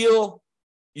provide the deal,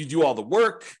 you do all the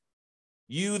work,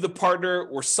 you, the partner,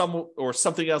 or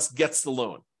something else gets the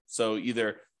loan. So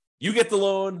either You get the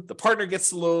loan, the partner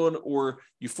gets the loan, or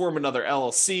you form another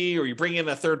LLC, or you bring in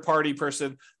a third-party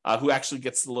person who actually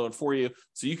gets the loan for you.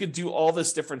 So you could do all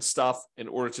this different stuff in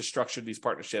order to structure these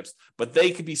partnerships, but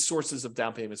they could be sources of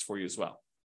down payments for you as well.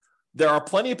 There are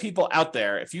plenty of people out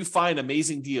there, if you find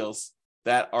amazing deals,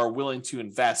 that are willing to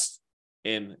invest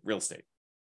in real estate.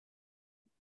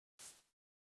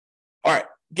 All right,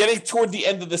 getting toward the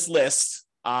end of this list,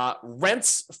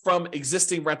 rents from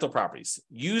existing rental properties.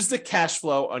 Use the cash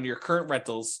flow on your current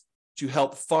rentals to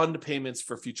help fund payments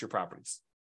for future properties.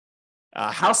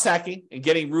 House hacking and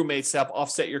getting roommates to help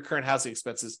offset your current housing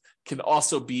expenses can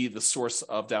also be the source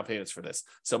of down payments for this.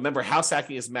 So remember, house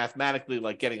hacking is mathematically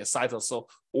like getting a side hustle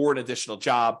or an additional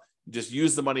job. You just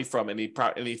use the money from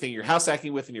anything you're house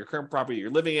hacking with in your current property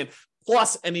you're living in,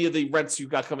 plus any of the rents you've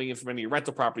got coming in from any of your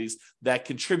rental properties that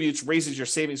contributes, raises your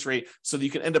savings rate so that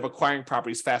you can end up acquiring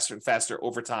properties faster and faster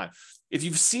over time. If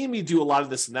you've seen me do a lot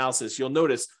of this analysis, you'll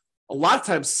notice a lot of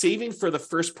times saving for the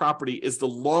first property is the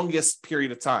longest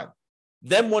period of time.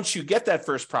 Then once you get that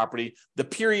first property, the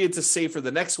period to save for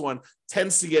the next one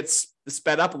tends to get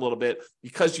sped up a little bit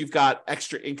because you've got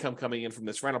extra income coming in from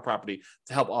this rental property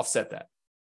to help offset that.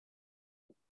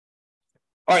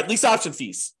 All right, lease option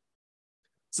fees.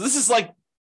 So this is like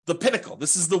the pinnacle.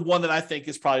 This is the one that I think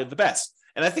is probably the best.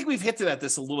 And I think we've hinted at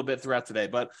this a little bit throughout today.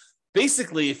 But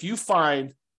basically, if you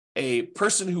find a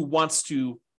person who wants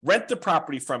to rent the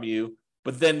property from you,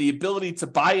 but then the ability to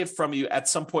buy it from you at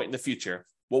some point in the future,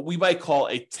 what we might call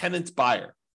a tenant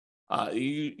buyer.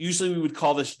 Usually we would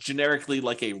call this generically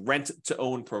like a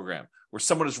rent-to-own program, where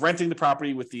someone is renting the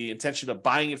property with the intention of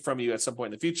buying it from you at some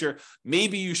point in the future.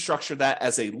 Maybe you structure that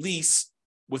as a lease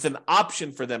with an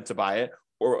option for them to buy it,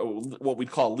 or what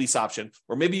we'd call a lease option.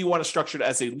 Or maybe you want to structure it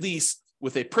as a lease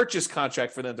with a purchase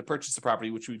contract for them to purchase the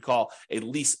property, which we'd call a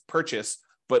lease purchase.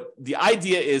 But the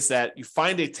idea is that you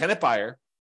find a tenant buyer,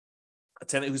 a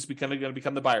tenant who's going to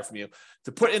become the buyer from you,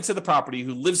 to put into the property,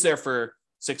 who lives there for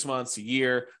 6 months, a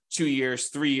year, 2 years,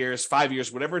 3 years, 5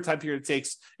 years, whatever time period it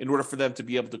takes in order for them to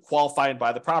be able to qualify and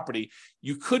buy the property.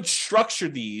 You could structure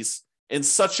these in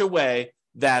such a way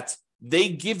that they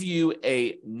give you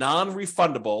a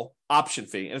non-refundable option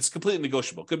fee, and it's completely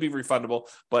negotiable. It could be refundable,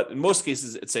 but in most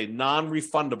cases, it's a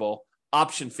non-refundable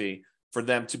option fee for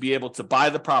them to be able to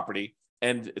buy the property.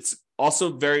 And it's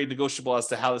also very negotiable as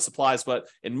to how this applies, but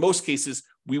in most cases,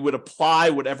 we would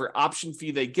apply whatever option fee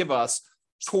they give us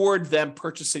toward them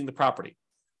purchasing the property.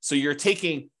 So you're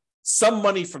taking some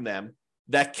money from them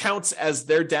that counts as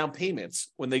their down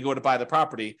payments when they go to buy the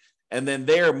property, and then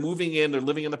they're moving in, they're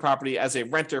living in the property as a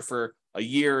renter for a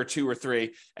year or 2 or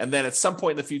 3, and then at some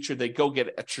point in the future, they go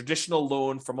get a traditional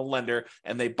loan from a lender,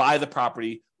 and they buy the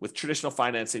property with traditional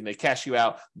financing, they cash you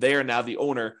out, they are now the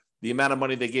owner. The amount of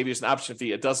money they gave you as an option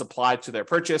fee, it does apply to their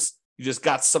purchase. You just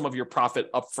got some of your profit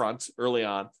up front early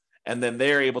on, and then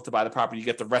they're able to buy the property. You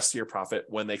get the rest of your profit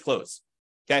when they close.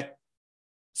 Okay?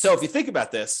 So if you think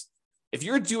about this, if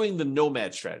you're doing the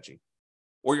nomad strategy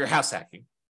or you're house hacking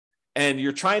and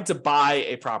you're trying to buy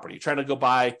a property, trying to go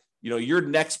buy, your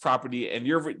next property, and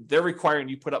they're requiring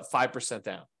you put up 5%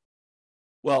 down.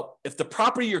 Well, if the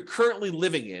property you're currently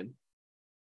living in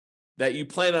that you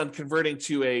plan on converting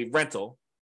to a rental,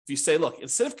 if you say, look,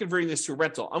 instead of converting this to a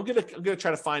rental, I'm gonna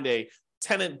try to find a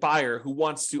tenant buyer who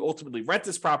wants to ultimately rent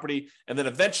this property and then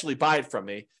eventually buy it from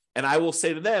me. And I will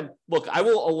say to them, look, I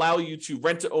will allow you to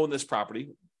rent to own this property,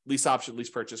 lease option,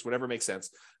 lease purchase, whatever makes sense.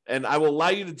 And I will allow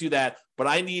you to do that, but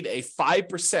I need a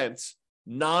 5%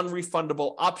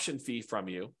 non-refundable option fee from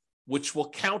you, which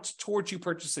will count towards you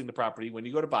purchasing the property when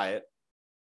you go to buy it,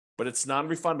 but it's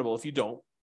non-refundable if you don't,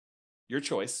 your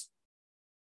choice.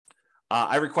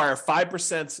 I require a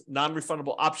 5%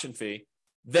 non-refundable option fee.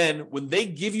 Then when they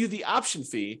give you the option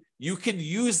fee, you can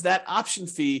use that option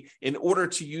fee in order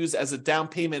to use as a down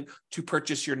payment to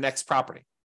purchase your next property.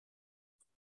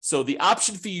 So the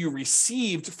option fee you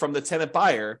received from the tenant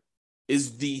buyer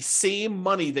is the same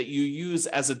money that you use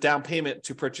as a down payment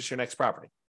to purchase your next property.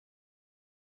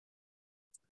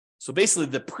 So basically,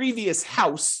 the previous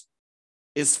house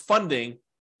is funding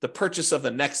the purchase of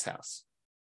the next house.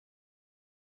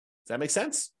 Does that make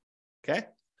sense? Okay.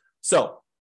 So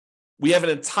we have an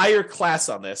entire class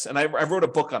on this, and I wrote a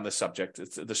book on this subject.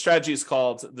 The strategy is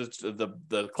called,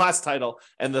 the class title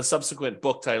and the subsequent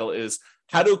book title is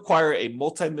How to Acquire a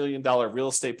Multi-Million-Dollar Real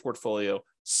Estate Portfolio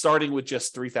Starting with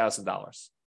Just $3,000.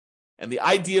 And the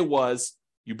idea was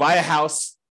you buy a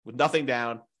house with nothing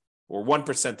down or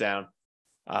 1% down,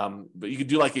 but you could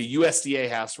do like a USDA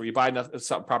house where you buy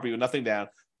some property with nothing down.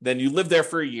 Then you live there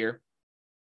for a year.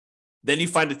 Then you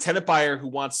find a tenant buyer who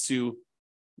wants to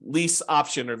lease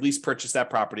option or lease purchase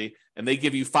that property, and they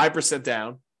give you 5%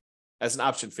 down. as an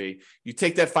option fee. You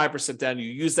take that 5% down, you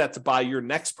use that to buy your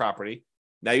next property.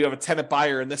 Now you have a tenant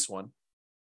buyer in this one.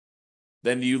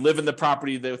 Then you live in the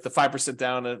property with the 5%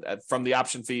 down from the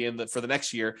option fee for the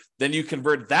next year. Then you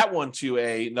convert that one to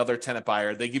another tenant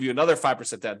buyer. They give you another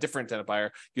 5% down, different tenant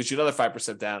buyer, gives you another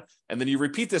 5% down. And then you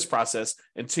repeat this process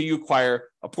until you acquire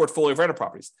a portfolio of rental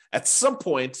properties. At some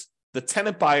point, the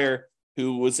tenant buyer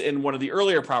who was in one of the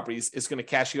earlier properties is going to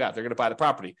cash you out. They're going to buy the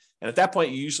property. And at that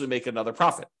point, you usually make another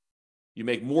profit. You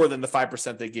make more than the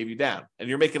 5% they gave you down. And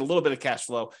you're making a little bit of cash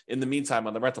flow in the meantime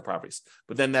on the rental properties.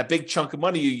 But then that big chunk of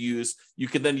money you use, you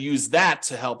can then use that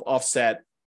to help offset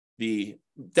the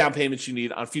down payments you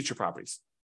need on future properties.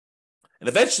 And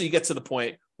eventually you get to the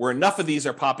point where enough of these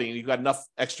are popping and you've got enough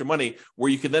extra money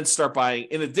where you can then start buying,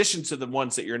 in addition to the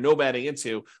ones that you're nomading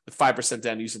into with 5%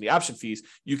 down using the option fees,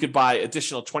 you could buy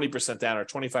additional 20% down or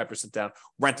 25% down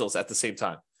rentals at the same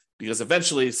time. Because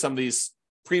eventually some of these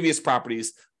previous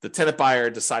properties, the tenant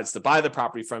buyer decides to buy the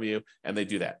property from you and they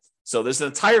do that. So there's an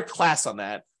entire class on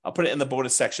that. I'll put it in the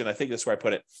bonus section. I think that's where I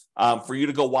put it for you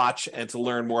to go watch and to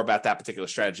learn more about that particular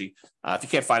strategy. If you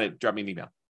can't find it, drop me an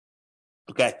email.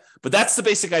 Okay. But that's the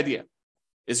basic idea,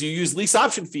 is you use lease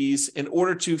option fees in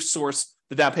order to source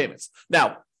the down payments.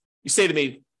 Now, you say to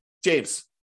me, James,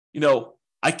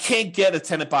 I can't get a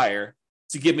tenant buyer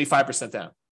to give me 5%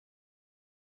 down.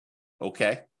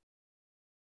 Okay.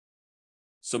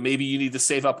 So maybe you need to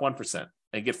save up 1%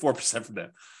 and get 4% from them.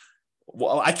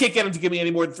 Well, I can't get them to give me any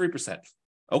more than 3%.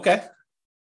 Okay.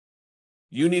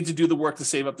 You need to do the work to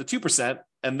save up the 2%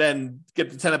 and then get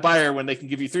the tenant buyer when they can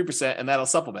give you 3%, and that'll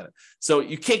supplement it. So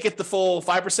you can't get the full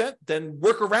 5%, then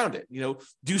work around it.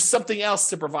 Do something else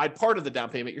to provide part of the down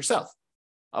payment yourself.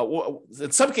 In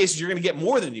some cases, you're going to get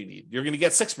more than you need. You're going to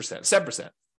get 6%, 7%.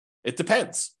 It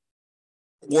depends.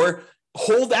 Or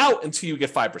hold out until you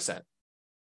get 5%.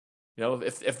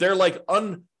 If they're like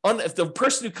if the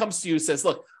person who comes to you says,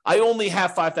 look, I only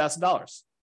have $5,000.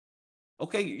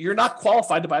 Okay, you're not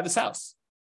qualified to buy this house.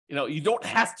 You don't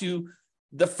have to.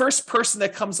 The first person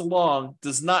that comes along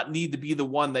does not need to be the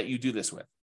one that you do this with.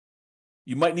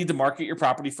 You might need to market your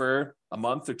property for a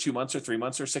month or 2 months or 3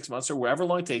 months or 6 months or whatever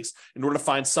long it takes in order to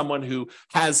find someone who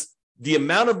has the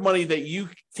amount of money that you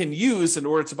can use in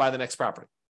order to buy the next property.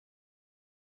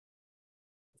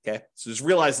 Okay, so just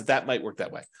realize that might work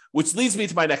that way, which leads me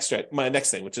to my next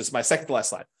thing, which is my second to last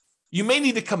slide. You may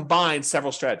need to combine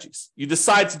several strategies. You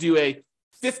decide to do a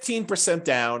 15%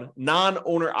 down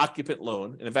non-owner occupant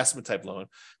loan, an investment type loan.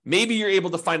 Maybe you're able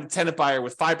to find a tenant buyer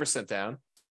with 5% down.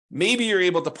 Maybe you're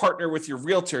able to partner with your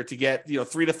realtor to get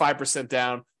 3 to 5%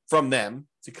 down from them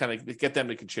to kind of get them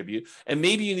to contribute. And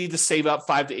maybe you need to save up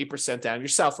 5 to 8% down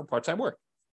yourself from part-time work.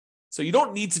 So you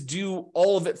don't need to do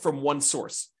all of it from one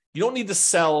source. You don't need to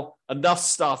sell enough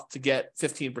stuff to get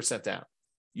 15% down.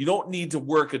 You don't need to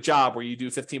work a job where you do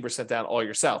 15% down all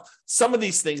yourself. Some of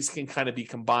these things can kind of be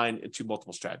combined into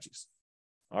multiple strategies.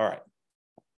 All right.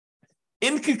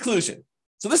 In conclusion,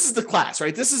 so this is the class,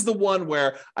 right? This is the one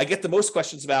where I get the most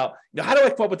questions about, how do I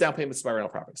come up with down payments to my rental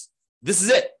properties? This is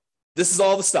it. This is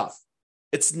all the stuff.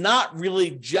 It's not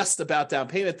really just about down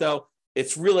payment, though.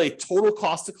 It's really total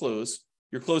cost to close,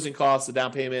 your closing costs, the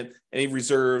down payment, any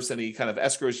reserves, any kind of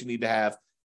escrows you need to have,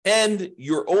 and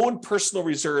your own personal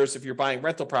reserves if you're buying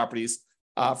rental properties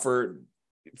for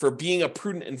being a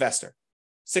prudent investor.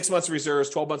 6 months of reserves,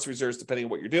 12 months of reserves, depending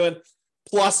on what you're doing.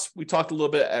 Plus, we talked a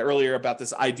little bit earlier about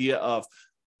this idea of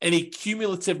any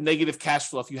cumulative negative cash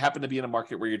flow if you happen to be in a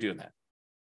market where you're doing that.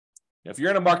 If you're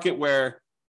in a market where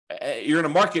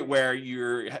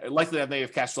you're likely to have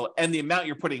negative cash flow and the amount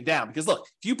you're putting down, because look,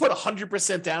 if you put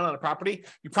 100% down on a property,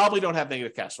 you probably don't have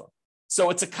negative cash flow. So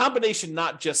it's a combination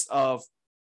not just of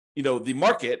the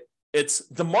market, it's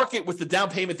the market with the down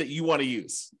payment that you want to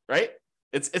use, right?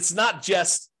 It's not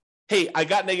just, hey, I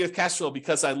got negative cash flow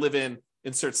because I live in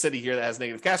insert city here that has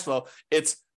negative cash flow.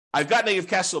 It's I've got negative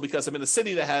cash flow because I'm in a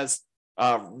city that has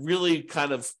really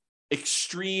kind of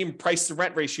extreme price to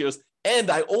rent ratios, and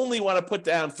I only want to put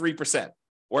down 3%,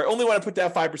 or I only want to put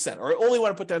down 5%, or I only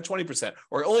want to put down 20%,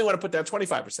 or I only want to put down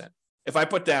 25%. If I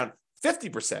put down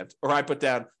 50%, or I put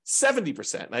down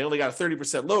 70%, and I only got a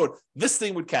 30% load, this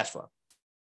thing would cash flow.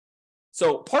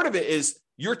 So part of it is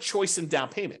your choice in down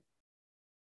payment.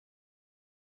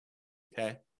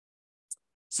 Okay.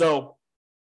 So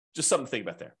just something to think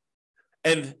about there.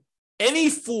 And any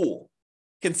fool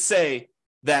can say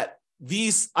that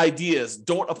these ideas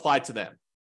don't apply to them.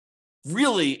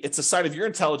 Really, it's a sign of your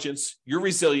intelligence, your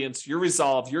resilience, your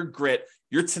resolve, your grit,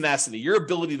 your tenacity, your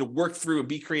ability to work through and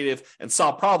be creative and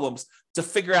solve problems to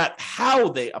figure out how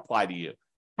they apply to you,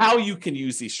 how you can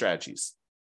use these strategies.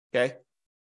 Okay.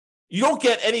 You don't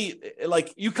get any,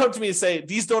 like, you come to me and say,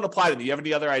 these don't apply to me. You have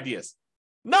any other ideas?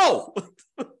 No.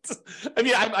 I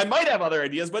mean, I might have other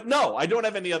ideas, but no, I don't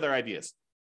have any other ideas.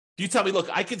 You tell me, look,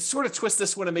 I could sort of twist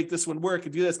this one and make this one work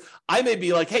and do this. I may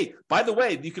be like, hey, by the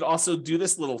way, you could also do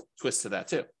this little twist to that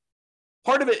too.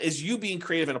 Part of it is you being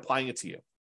creative and applying it to you.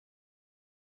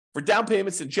 For down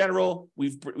payments in general,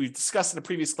 we've discussed in a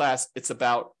previous class, it's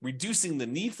about reducing the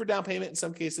need for down payment in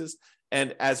some cases.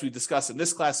 And as we discussed in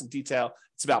this class in detail,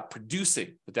 it's about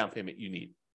producing the down payment you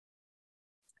need.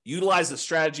 Utilize a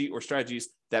strategy or strategies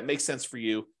that make sense for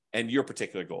you and your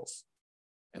particular goals.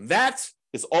 And that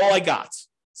is all I got.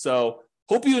 So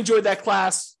hope you enjoyed that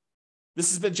class. This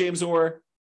has been James Orr.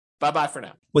 Bye-bye for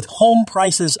now. With home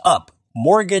prices up,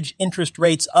 mortgage interest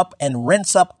rates up, and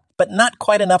rents up, but not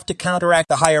quite enough to counteract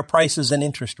the higher prices and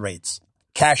interest rates,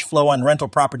 cash flow on rental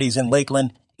properties in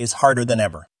Lakeland is harder than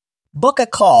ever. Book a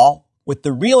call with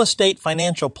the Real Estate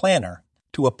Financial Planner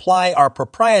to apply our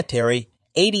proprietary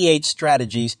 88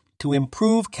 strategies to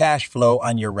improve cash flow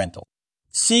on your rental.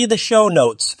 See the show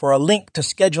notes for a link to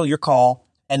schedule your call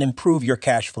and improve your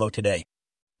cash flow today.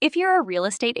 If you're a real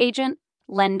estate agent,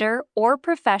 lender, or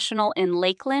professional in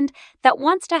Lakeland that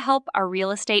wants to help our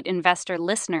real estate investor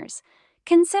listeners,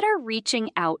 consider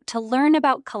reaching out to learn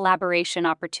about collaboration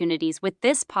opportunities with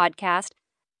this podcast.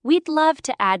 We'd love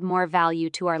to add more value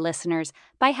to our listeners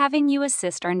by having you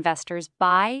assist our investors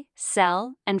buy,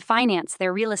 sell, and finance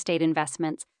their real estate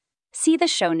investments. See the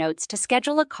show notes to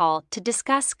schedule a call to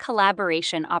discuss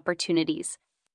collaboration opportunities.